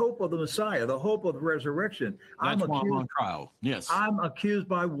of the Messiah, the hope of the resurrection, That's why I'm on trial. Yes. I'm accused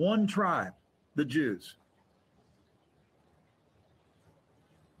by one tribe, the Jews.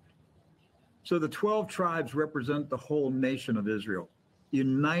 So the 12 tribes represent the whole nation of Israel,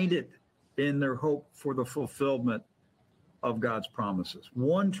 united in their hope for the fulfillment of God's promises.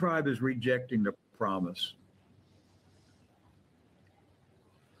 One tribe is rejecting the promise.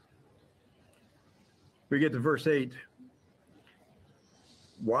 We get to verse 8.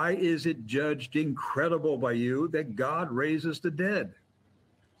 Why is it judged incredible by you that God raises the dead?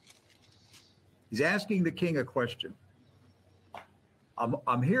 He's asking the king a question.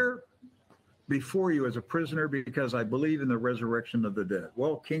 I'm here before you as a prisoner because I believe in the resurrection of the dead.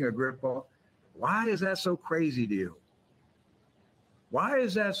 Well, King Agrippa, why is that so crazy to you? Why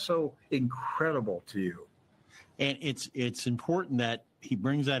is that so incredible to you? And it's important that he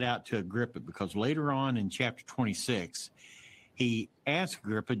brings that out to Agrippa, because later on in chapter 26, he asks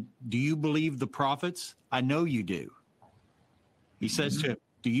Agrippa, do you believe the prophets? I know you do. He says to him,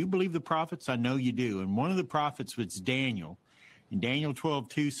 do you believe the prophets? I know you do. And one of the prophets was Daniel. And Daniel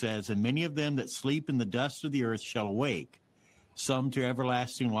 12:2 says, and many of them that sleep in the dust of the earth shall awake, some to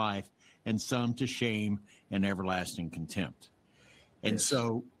everlasting life, and some to shame and everlasting contempt. And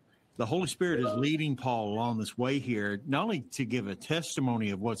so the Holy Spirit is leading Paul along this way here, not only to give a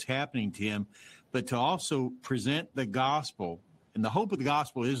testimony of what's happening to him, but to also present the gospel. And the hope of the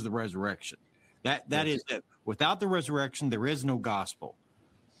gospel is the resurrection. That is that without the resurrection, there is no gospel.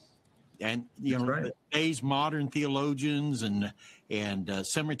 And today's modern theologians and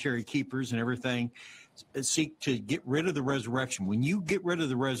cemetery keepers and everything seek to get rid of the resurrection. When you get rid of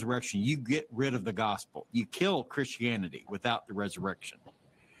the resurrection, you get rid of the gospel. You kill Christianity without the resurrection.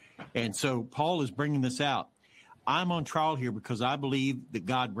 And so Paul is bringing this out. I'm on trial here because I believe that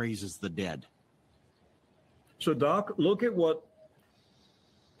God raises the dead. So, Doc, look at what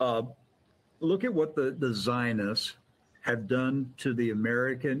the Zionists have done to the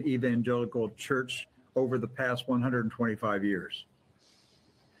American evangelical church over the past 125 years.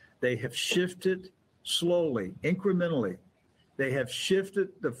 They have shifted slowly, incrementally. They have shifted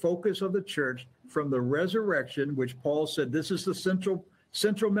the focus of the church from the resurrection, which Paul said, this is the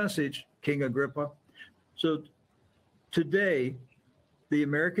central message, King Agrippa. So today, the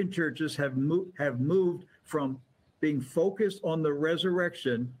American churches have moved from being focused on the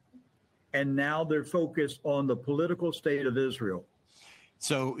resurrection, and now they're focused on the political state of Israel.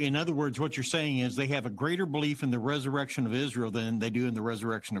 So, in other words, what you're saying is they have a greater belief in the resurrection of Israel than they do in the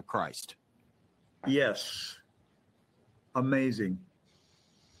resurrection of Christ. Yes. Amazing.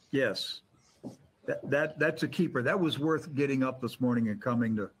 Yes. That's a keeper. That was worth getting up this morning and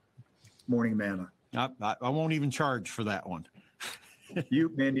coming to Morning Manna. I won't even charge for that one. You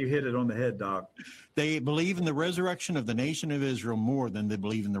hit it on the head, Doc. They believe in the resurrection of the nation of Israel more than they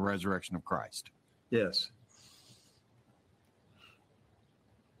believe in the resurrection of Christ. Yes.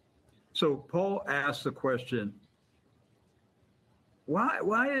 So Paul asks the question, why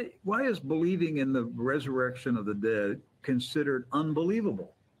is believing in the resurrection of the dead considered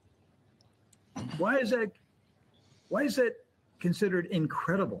unbelievable? Why is that considered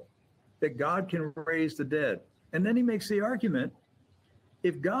incredible that God can raise the dead? And then he makes the argument,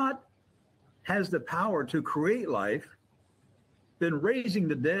 if God has the power to create life, then raising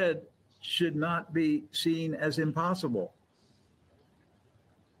the dead should not be seen as impossible.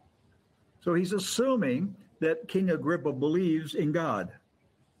 So he's assuming that King Agrippa believes in God.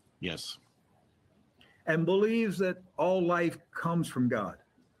 Yes. And believes that all life comes from God.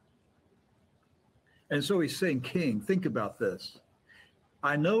 And so he's saying, King, think about this.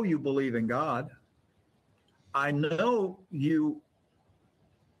 I know you believe in God. I know you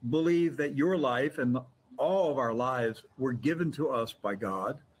believe that your life and all of our lives were given to us by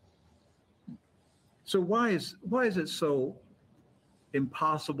God. So why is it so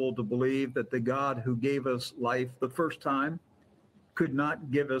impossible to believe that the God who gave us life the first time could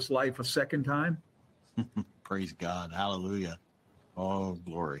not give us life a second time? Praise God. Hallelujah. Oh,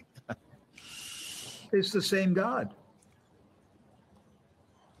 glory. It's the same God.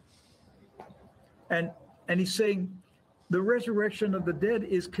 And he's saying the resurrection of the dead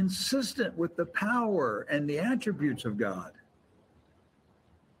is consistent with the power and the attributes of God.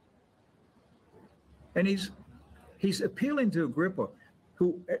 And he's appealing to Agrippa,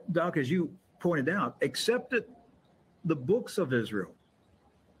 who, Doc, as you pointed out, accepted the books of Israel,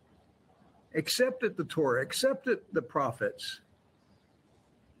 accepted the Torah, accepted the prophets.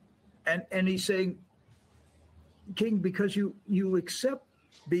 And he's saying, King, because you accept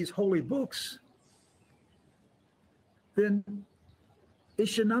these holy books, then it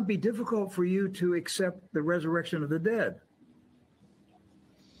should not be difficult for you to accept the resurrection of the dead.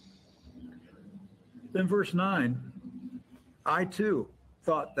 Then verse 9, I too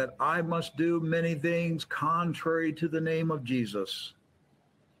thought that I must do many things contrary to the name of Jesus.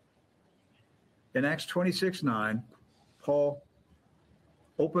 In Acts 26:9, Paul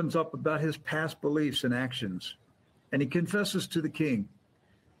opens up about his past beliefs and actions, and he confesses to the king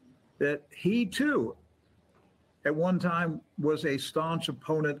that he too at one time was a staunch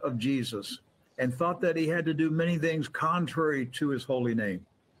opponent of Jesus and thought that he had to do many things contrary to his holy name.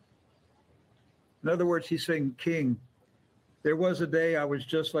 In other words, he's saying, King, there was a day I was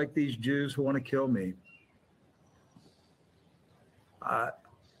just like these Jews who want to kill me.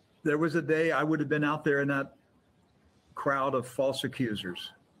 There was a day I would have been out there in that crowd of false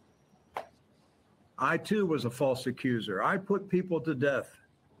accusers. I too was a false accuser. I put people to death.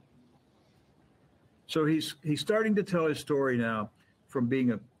 So he's starting to tell his story now from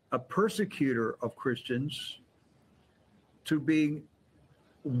being a persecutor of Christians to being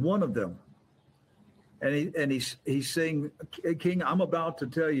one of them. And he's saying, King, I'm about to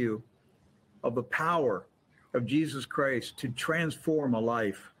tell you of the power of Jesus Christ to transform a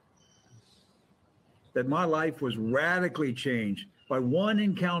life. That my life was radically changed by one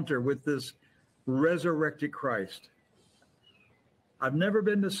encounter with this resurrected Christ. I've never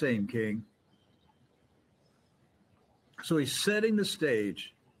been the same, King. So he's setting the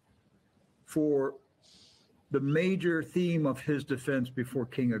stage for the major theme of his defense before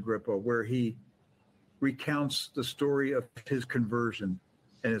King Agrippa, where he recounts the story of his conversion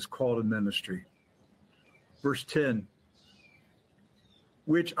and his call to ministry. Verse 10,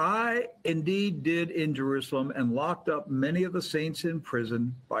 which I indeed did in Jerusalem and locked up many of the saints in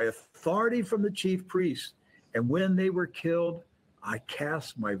prison by authority from the chief priests. And when they were killed, I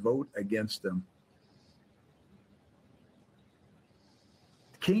cast my vote against them.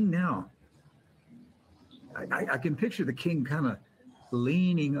 The king now, I can picture the king kind of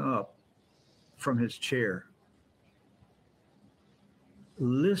leaning up from his chair,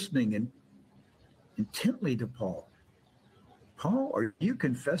 listening intently to Paul. Paul, are you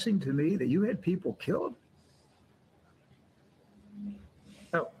confessing to me that you had people killed?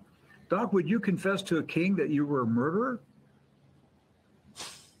 Now, Doc, would you confess to a king that you were a murderer?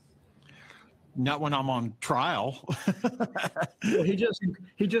 Not when I'm on trial. Well, he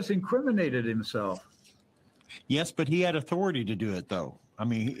just incriminated himself. Yes, but he had authority to do it, though. I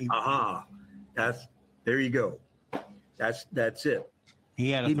mean, there you go. That's it.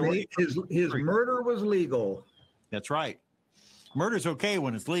 He had authority. His murder was legal. That's right. Murder's okay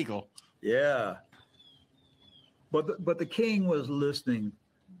when it's legal. Yeah. But the king was listening,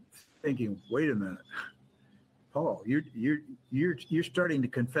 thinking, wait a minute, Paul, you're starting to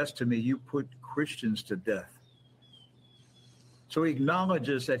confess to me you put Christians to death. So he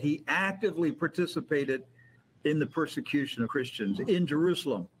acknowledges that he actively participated in the persecution of Christians in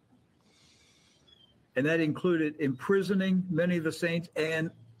Jerusalem. And that included imprisoning many of the saints and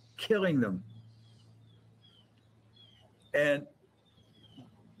killing them. And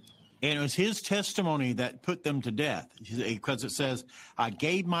it was his testimony that put them to death, because it says, I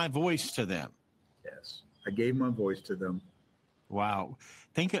gave my voice to them. Yes, I gave my voice to them. Wow.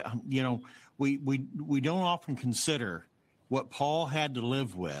 Think, we don't often consider what Paul had to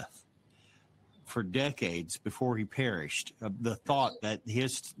live with for decades before he perished. The thought that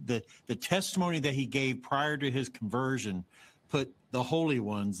the testimony that he gave prior to his conversion put the holy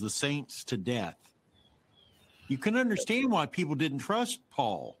ones, the saints, to death. You can understand why people didn't trust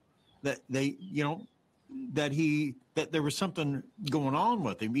Paul, that there was something going on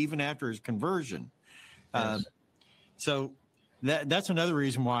with him even after his conversion. Yes. So that's another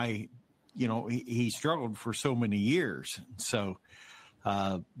reason why, he struggled for so many years. So,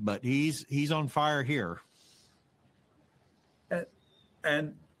 but he's on fire here.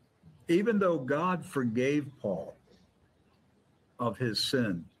 And even though God forgave Paul of his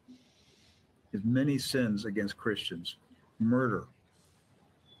sin, his many sins against Christians, murder,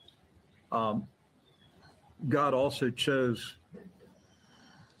 God also chose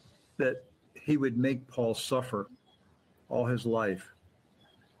that he would make Paul suffer all his life.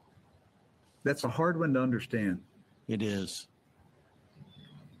 That's a hard one to understand. It is.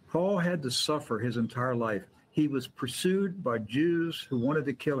 Paul had to suffer his entire life. He was pursued by Jews who wanted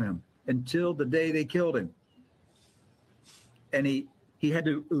to kill him until the day they killed him. And he had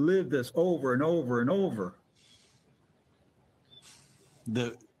to live this over and over and over.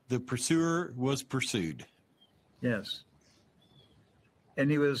 The pursuer was pursued. Yes. And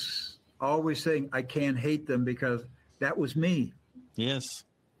he was always saying, I can't hate them because that was me. Yes.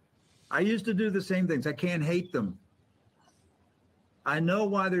 I used to do the same things. I can't hate them. I know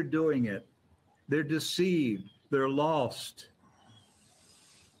why they're doing it. They're deceived. They're lost.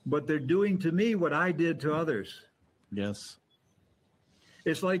 But they're doing to me what I did to others. Yes.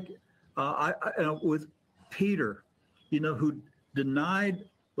 It's like with Peter, who denied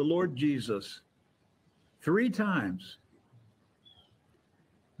the Lord Jesus 3 times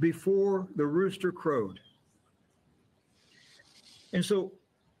before the rooster crowed. And so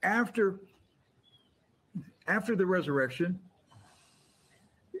after the resurrection,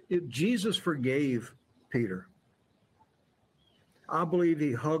 Jesus forgave Peter. I believe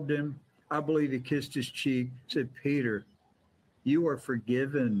he hugged him. I believe he kissed his cheek, said, Peter, you are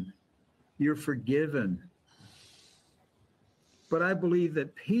forgiven. You're forgiven. But I believe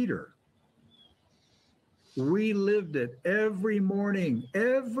that Peter relived it every morning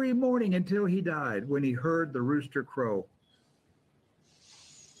until he died when he heard the rooster crow.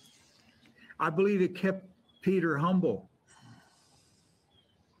 I believe it kept Peter humble.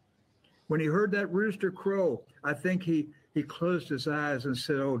 When he heard that rooster crow, I think he closed his eyes and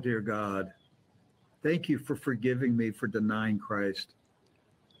said, oh, dear God, thank you for forgiving me for denying Christ.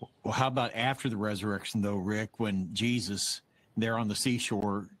 Well, how about after the resurrection, though, Rick, when Jesus, they're on the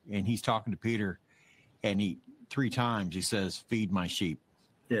seashore and he's talking to Peter, and 3 times he says, feed my sheep.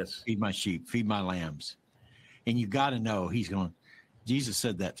 Yes. Feed my sheep, feed my lambs. And you've got to know Jesus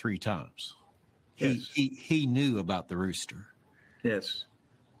said that 3 times. Yes. He knew about the rooster. Yes.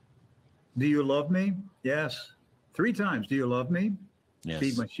 Do you love me? Yes. 3 times. Do you love me? Yes.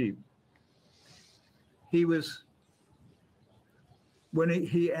 Feed my sheep. When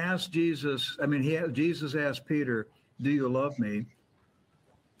he asked Jesus, Jesus asked Peter, do you love me?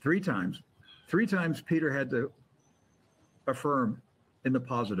 3 times. 3 times Peter had to affirm in the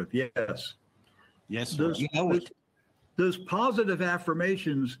positive. Yes. Yes. Those positive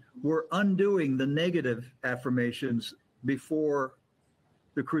affirmations were undoing the negative affirmations before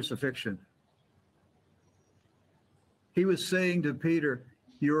the crucifixion. He was saying to Peter,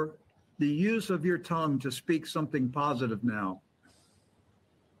 the use of your tongue to speak something positive now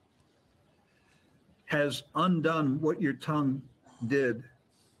has undone what your tongue did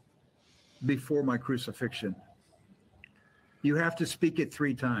before my crucifixion. You have to speak it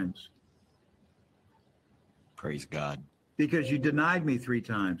 3 times. Praise God. Because you denied me 3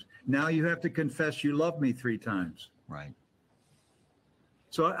 times. Now you have to confess you love me 3 times. Right.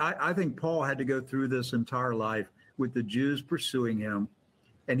 So I think Paul had to go through this entire life with the Jews pursuing him,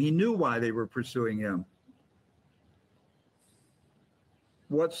 and he knew why they were pursuing him.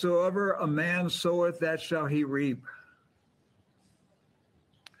 Whatsoever a man soweth, that shall he reap.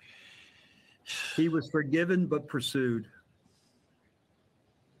 He was forgiven but pursued.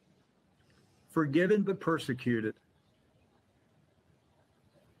 Forgiven but persecuted.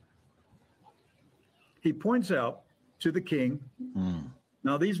 He points out to the king,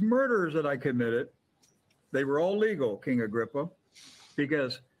 now these murders that I committed, they were all legal, King Agrippa,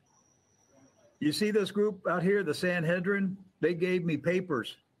 because you see this group out here, the Sanhedrin, they gave me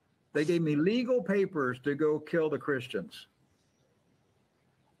papers. They gave me legal papers to go kill the Christians.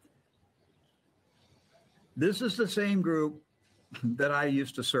 This is the same group that I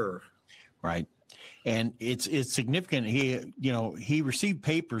used to serve. Right. And it's significant. He received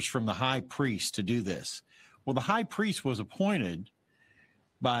papers from the high priest to do this. Well, the high priest was appointed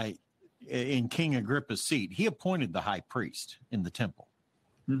in King Agrippa's seat. He appointed the high priest in the temple.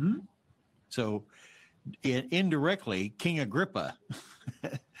 Mm-hmm. So indirectly, King Agrippa,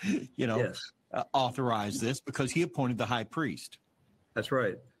 yes. Authorized this because he appointed the high priest. That's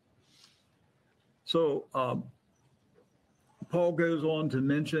right. So Paul goes on to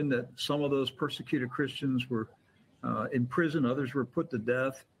mention that some of those persecuted Christians were in prison. Others were put to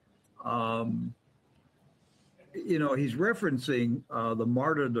death. He's referencing the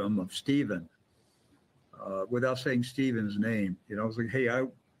martyrdom of Stephen without saying Stephen's name. It's like, hey,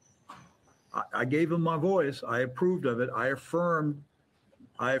 I gave him my voice. I approved of it. I affirmed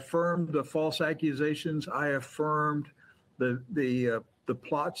the false accusations. I affirmed the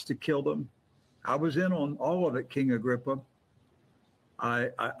plots to kill them. I was in on all of it, King Agrippa.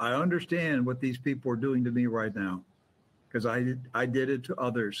 I understand what these people are doing to me right now because I did it to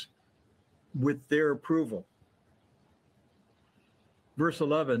others with their approval. Verse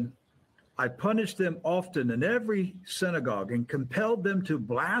 11, I punished them often in every synagogue and compelled them to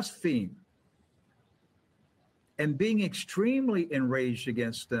blaspheme. And being extremely enraged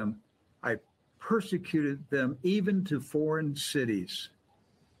against them, I persecuted them even to foreign cities.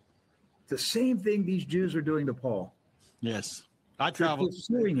 The same thing these Jews are doing to Paul. Yes. I traveled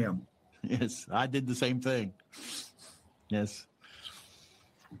pursuing him. Yes, I did the same thing. Yes.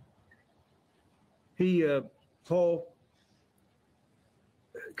 Paul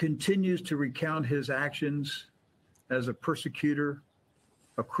continues to recount his actions as a persecutor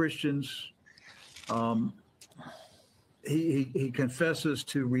of Christians. He confesses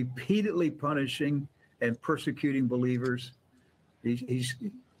to repeatedly punishing and persecuting believers. He's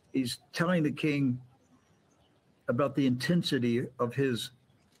telling the king about the intensity of his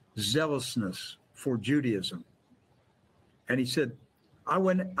zealousness for Judaism. And he said, I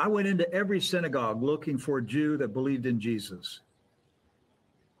went into every synagogue looking for a Jew that believed in Jesus.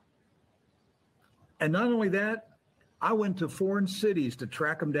 And not only that, I went to foreign cities to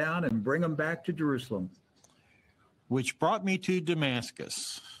track them down and bring them back to Jerusalem. Which brought me to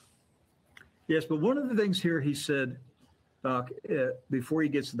Damascus. Yes, but one of the things here he said, before he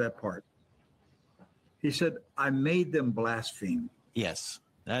gets to that part, he said, I made them blaspheme. Yes,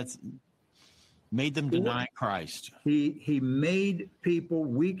 that's made them deny Christ. He made people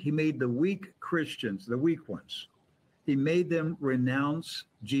weak. He made the weak Christians, the weak ones. He made them renounce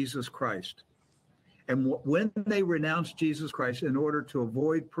Jesus Christ. And when they renounced Jesus Christ in order to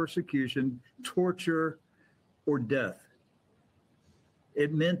avoid persecution, torture, or death,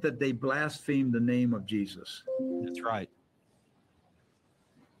 it meant that they blasphemed the name of Jesus. That's right.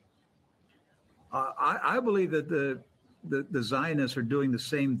 I believe that the Zionists are doing the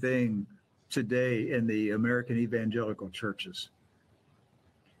same thing today in the American evangelical churches.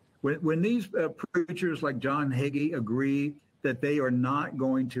 When these preachers like John Hagee agree that they are not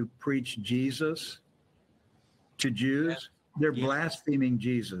going to preach Jesus to Jews, they're blaspheming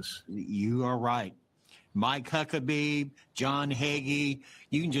Jesus. You are right. Mike Huckabee, John Hagee,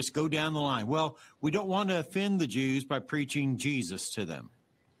 you can just go down the line. Well, we don't want to offend the Jews by preaching Jesus to them.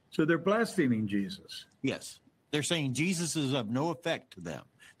 So they're blaspheming Jesus. Yes. They're saying Jesus is of no effect to them.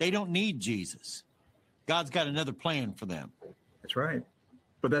 They don't need Jesus. God's got another plan for them. That's right.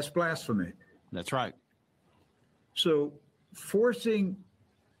 But that's blasphemy. That's right. So forcing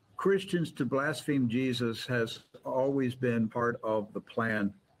Christians to blaspheme Jesus has always been part of the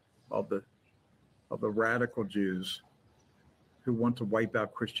plan of the radical Jews who want to wipe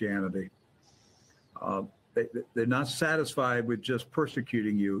out Christianity. They're not satisfied with just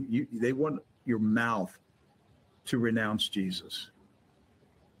persecuting you. They want your mouth to renounce Jesus.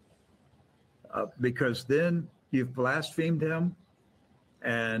 Because then you've blasphemed him,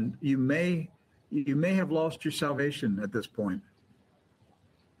 and you may have lost your salvation at this point.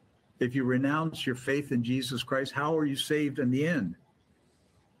 If you renounce your faith in Jesus Christ, how are you saved in the end?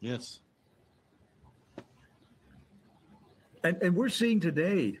 Yes. And we're seeing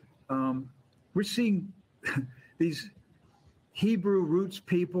today, we're seeing these Hebrew roots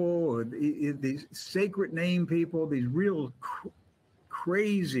people, or these sacred name people, these real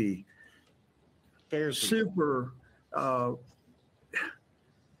crazy, super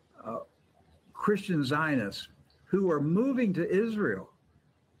Christian Zionists who are moving to Israel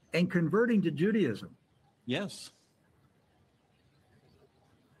and converting to Judaism. Yes.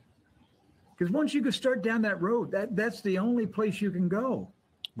 Because once you can start down that road, that's the only place you can go.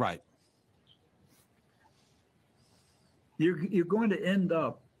 Right. You're going to end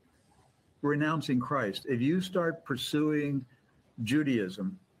up renouncing Christ. If you start pursuing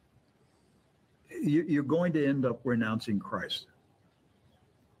Judaism, you're going to end up renouncing Christ.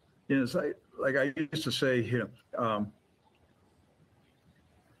 You know, it's like I used to say,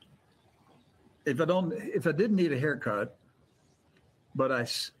 if I didn't need a haircut, but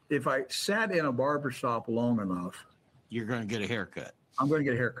if I sat in a barber shop long enough, you're going to get a haircut. I'm going to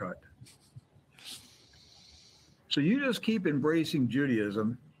get a haircut. So you just keep embracing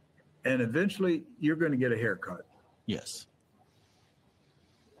Judaism, and eventually you're going to get a haircut. Yes.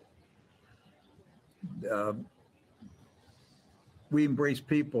 We embrace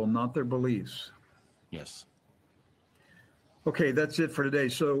people, not their beliefs. Yes. Okay, that's it for today.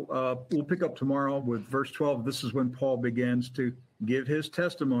 So we'll pick up tomorrow with verse 12. This is when Paul begins to give his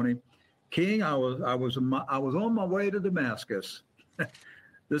testimony. King, I was on my way to Damascus.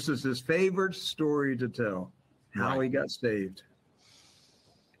 This is his favorite story to tell, how he got saved.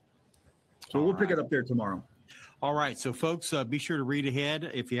 So we'll pick it up there tomorrow. All right. So, folks, be sure to read ahead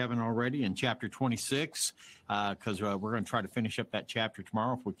if you haven't already in chapter 26, because we're going to try to finish up that chapter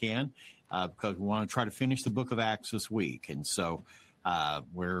tomorrow if we can, because we want to try to finish the book of Acts this week. And so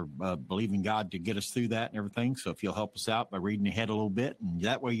we're believing God to get us through that and everything. So if you'll help us out by reading ahead a little bit, and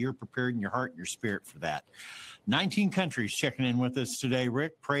that way you're prepared in your heart and your spirit for that. 19 countries checking in with us today,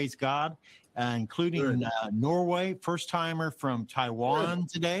 Rick. Praise God, including Norway, first-timer from Taiwan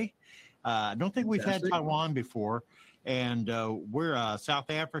today. I don't think we've had Taiwan before. And we're South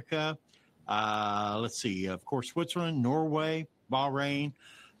Africa. Let's see, of course, Switzerland, Norway, Bahrain,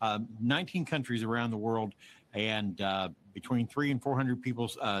 19 countries around the world, and between 300 and 400 people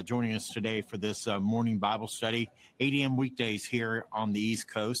joining us today for this morning Bible study, 8 a.m. weekdays here on the East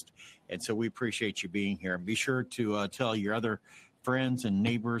Coast. And so we appreciate you being here. And be sure to tell your other friends and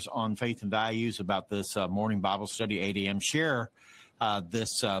neighbors on Faith and Values about this morning Bible study, 8 a.m. Share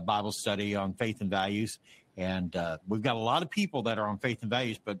this Bible study on Faith and Values. And we've got a lot of people that are on Faith and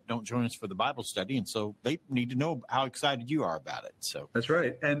Values, but don't join us for the Bible study. And so they need to know how excited you are about it. So that's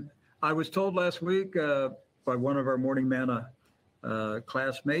right. And I was told last week by one of our Morning Manna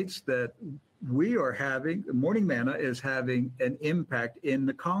classmates that Morning Manna is having an impact in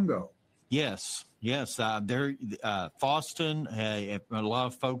the Congo. Yes. There, Faustin, a lot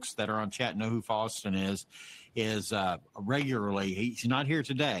of folks that are on chat know who Faustin is regularly, he's not here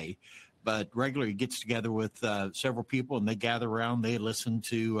today, but regularly gets together with several people, and they gather around, they listen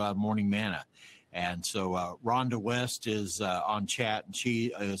to Morning Manna. And so Rhonda West is on chat, and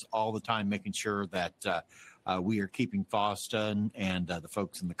she is all the time making sure that we are keeping Faustin and the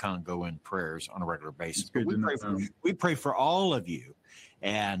folks in the Congo in prayers on a regular basis. But we pray for all of you,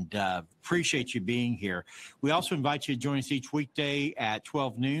 and appreciate you being here. We also invite you to join us each weekday at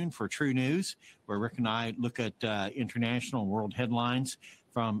 12 noon for True News, where Rick and I look at international and world headlines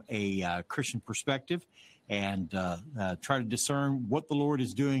from a Christian perspective and try to discern what the Lord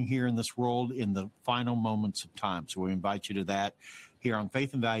is doing here in this world in the final moments of time. So we invite you to that here on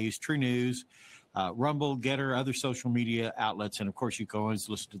Faith and Values, True News, Rumble, Getter, other social media outlets. And, of course, you can always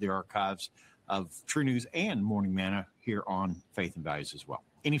listen to the archives of True News and Morning Manna here on Faith and Values as well.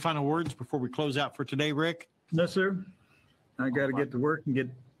 Any final words before we close out for today, Rick? No, sir. I got to get to work and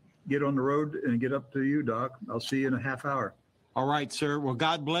get on the road and get up to you, Doc. I'll see you in a half hour. All right, sir. Well,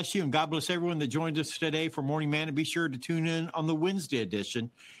 God bless you, and God bless everyone that joined us today for Morning Manna. Be sure to tune in on the Wednesday edition,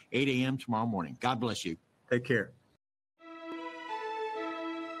 8 a.m. tomorrow morning. God bless you. Take care.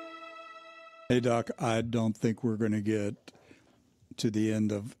 Hey, Doc, I don't think we're going to get to the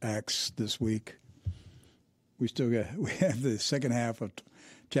end of Acts this week. We have the second half of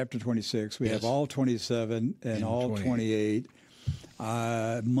chapter 26. We have all 27 and all 28.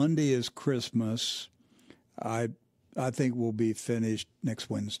 Monday is Christmas. I think we'll be finished next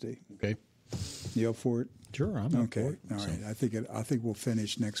Wednesday. Okay. You up for it? Sure, I'm up okay. For it. All right. I think we'll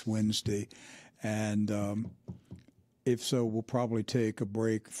finish next Wednesday, and if so, we'll probably take a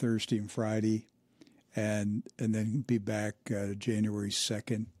break Thursday and Friday, and then be back January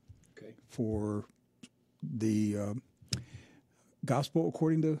 2nd for the Gospel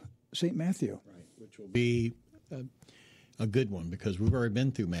according to St. Matthew. Right, which will be a good one, because we've already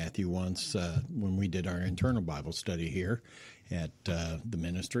been through Matthew once when we did our internal Bible study here at the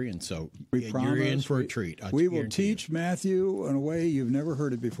ministry, and so you're in for a treat. We will teach Matthew in a way you've never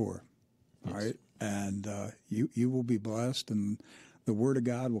heard it before. Yes. All right, and you will be blessed, and the Word of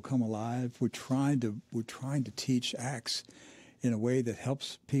God will come alive. We're trying to teach Acts in a way that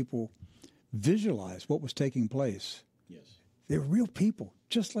helps people visualize what was taking place. Yes, they were real people,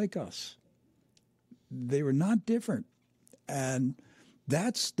 just like us. They were not different. And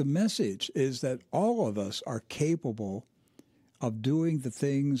that's the message, is that all of us are capable of doing the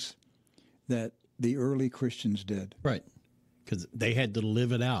things that the early Christians did. Right, because they had to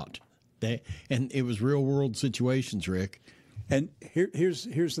live it out. And it was real-world situations, Rick. And here's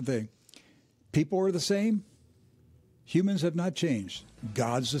the thing. People are the same. Humans have not changed.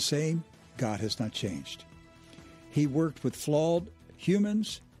 God's the same. God has not changed. He worked with flawed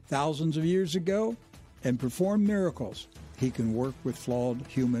humans thousands of years ago and performed miracles. He can work with flawed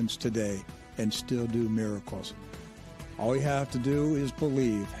humans today and still do miracles. All you have to do is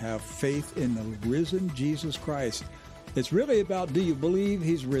believe, have faith in the risen Jesus Christ. It's really about, do you believe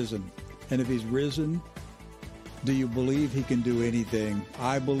he's risen? And if he's risen, do you believe he can do anything?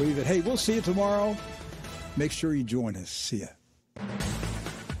 I believe it. Hey, we'll see you tomorrow. Make sure you join us. See ya.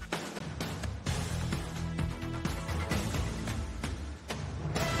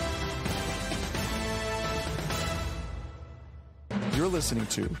 You're listening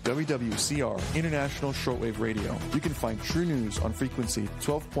to WWCR International Shortwave Radio. You can find True News on frequency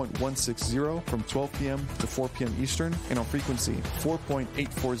 12.160 from 12 p.m. to 4 p.m. Eastern, and on frequency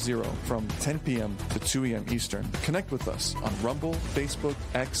 4.840 from 10 p.m. to 2 a.m. Eastern. Connect with us on Rumble, Facebook,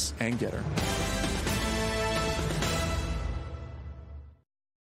 X, and Getter.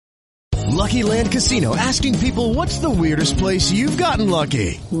 Lucky Land Casino, asking people, what's the weirdest place you've gotten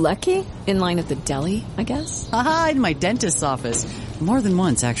lucky? Lucky? In line at the deli, I guess? Aha, in my dentist's office. More than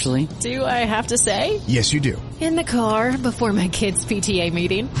once, actually. Do I have to say? Yes, you do. In the car before my kids' PTA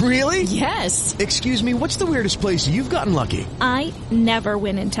meeting. Really? Yes. Excuse me, what's the weirdest place you've gotten lucky? I never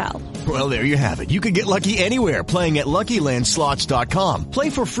win and tell. Well, there you have it. You can get lucky anywhere, playing at LuckyLandSlots.com.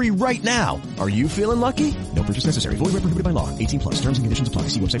 Play for free right now. Are you feeling lucky? No purchase necessary. Void where prohibited by law. 18+. Terms and conditions apply.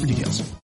 See website for details.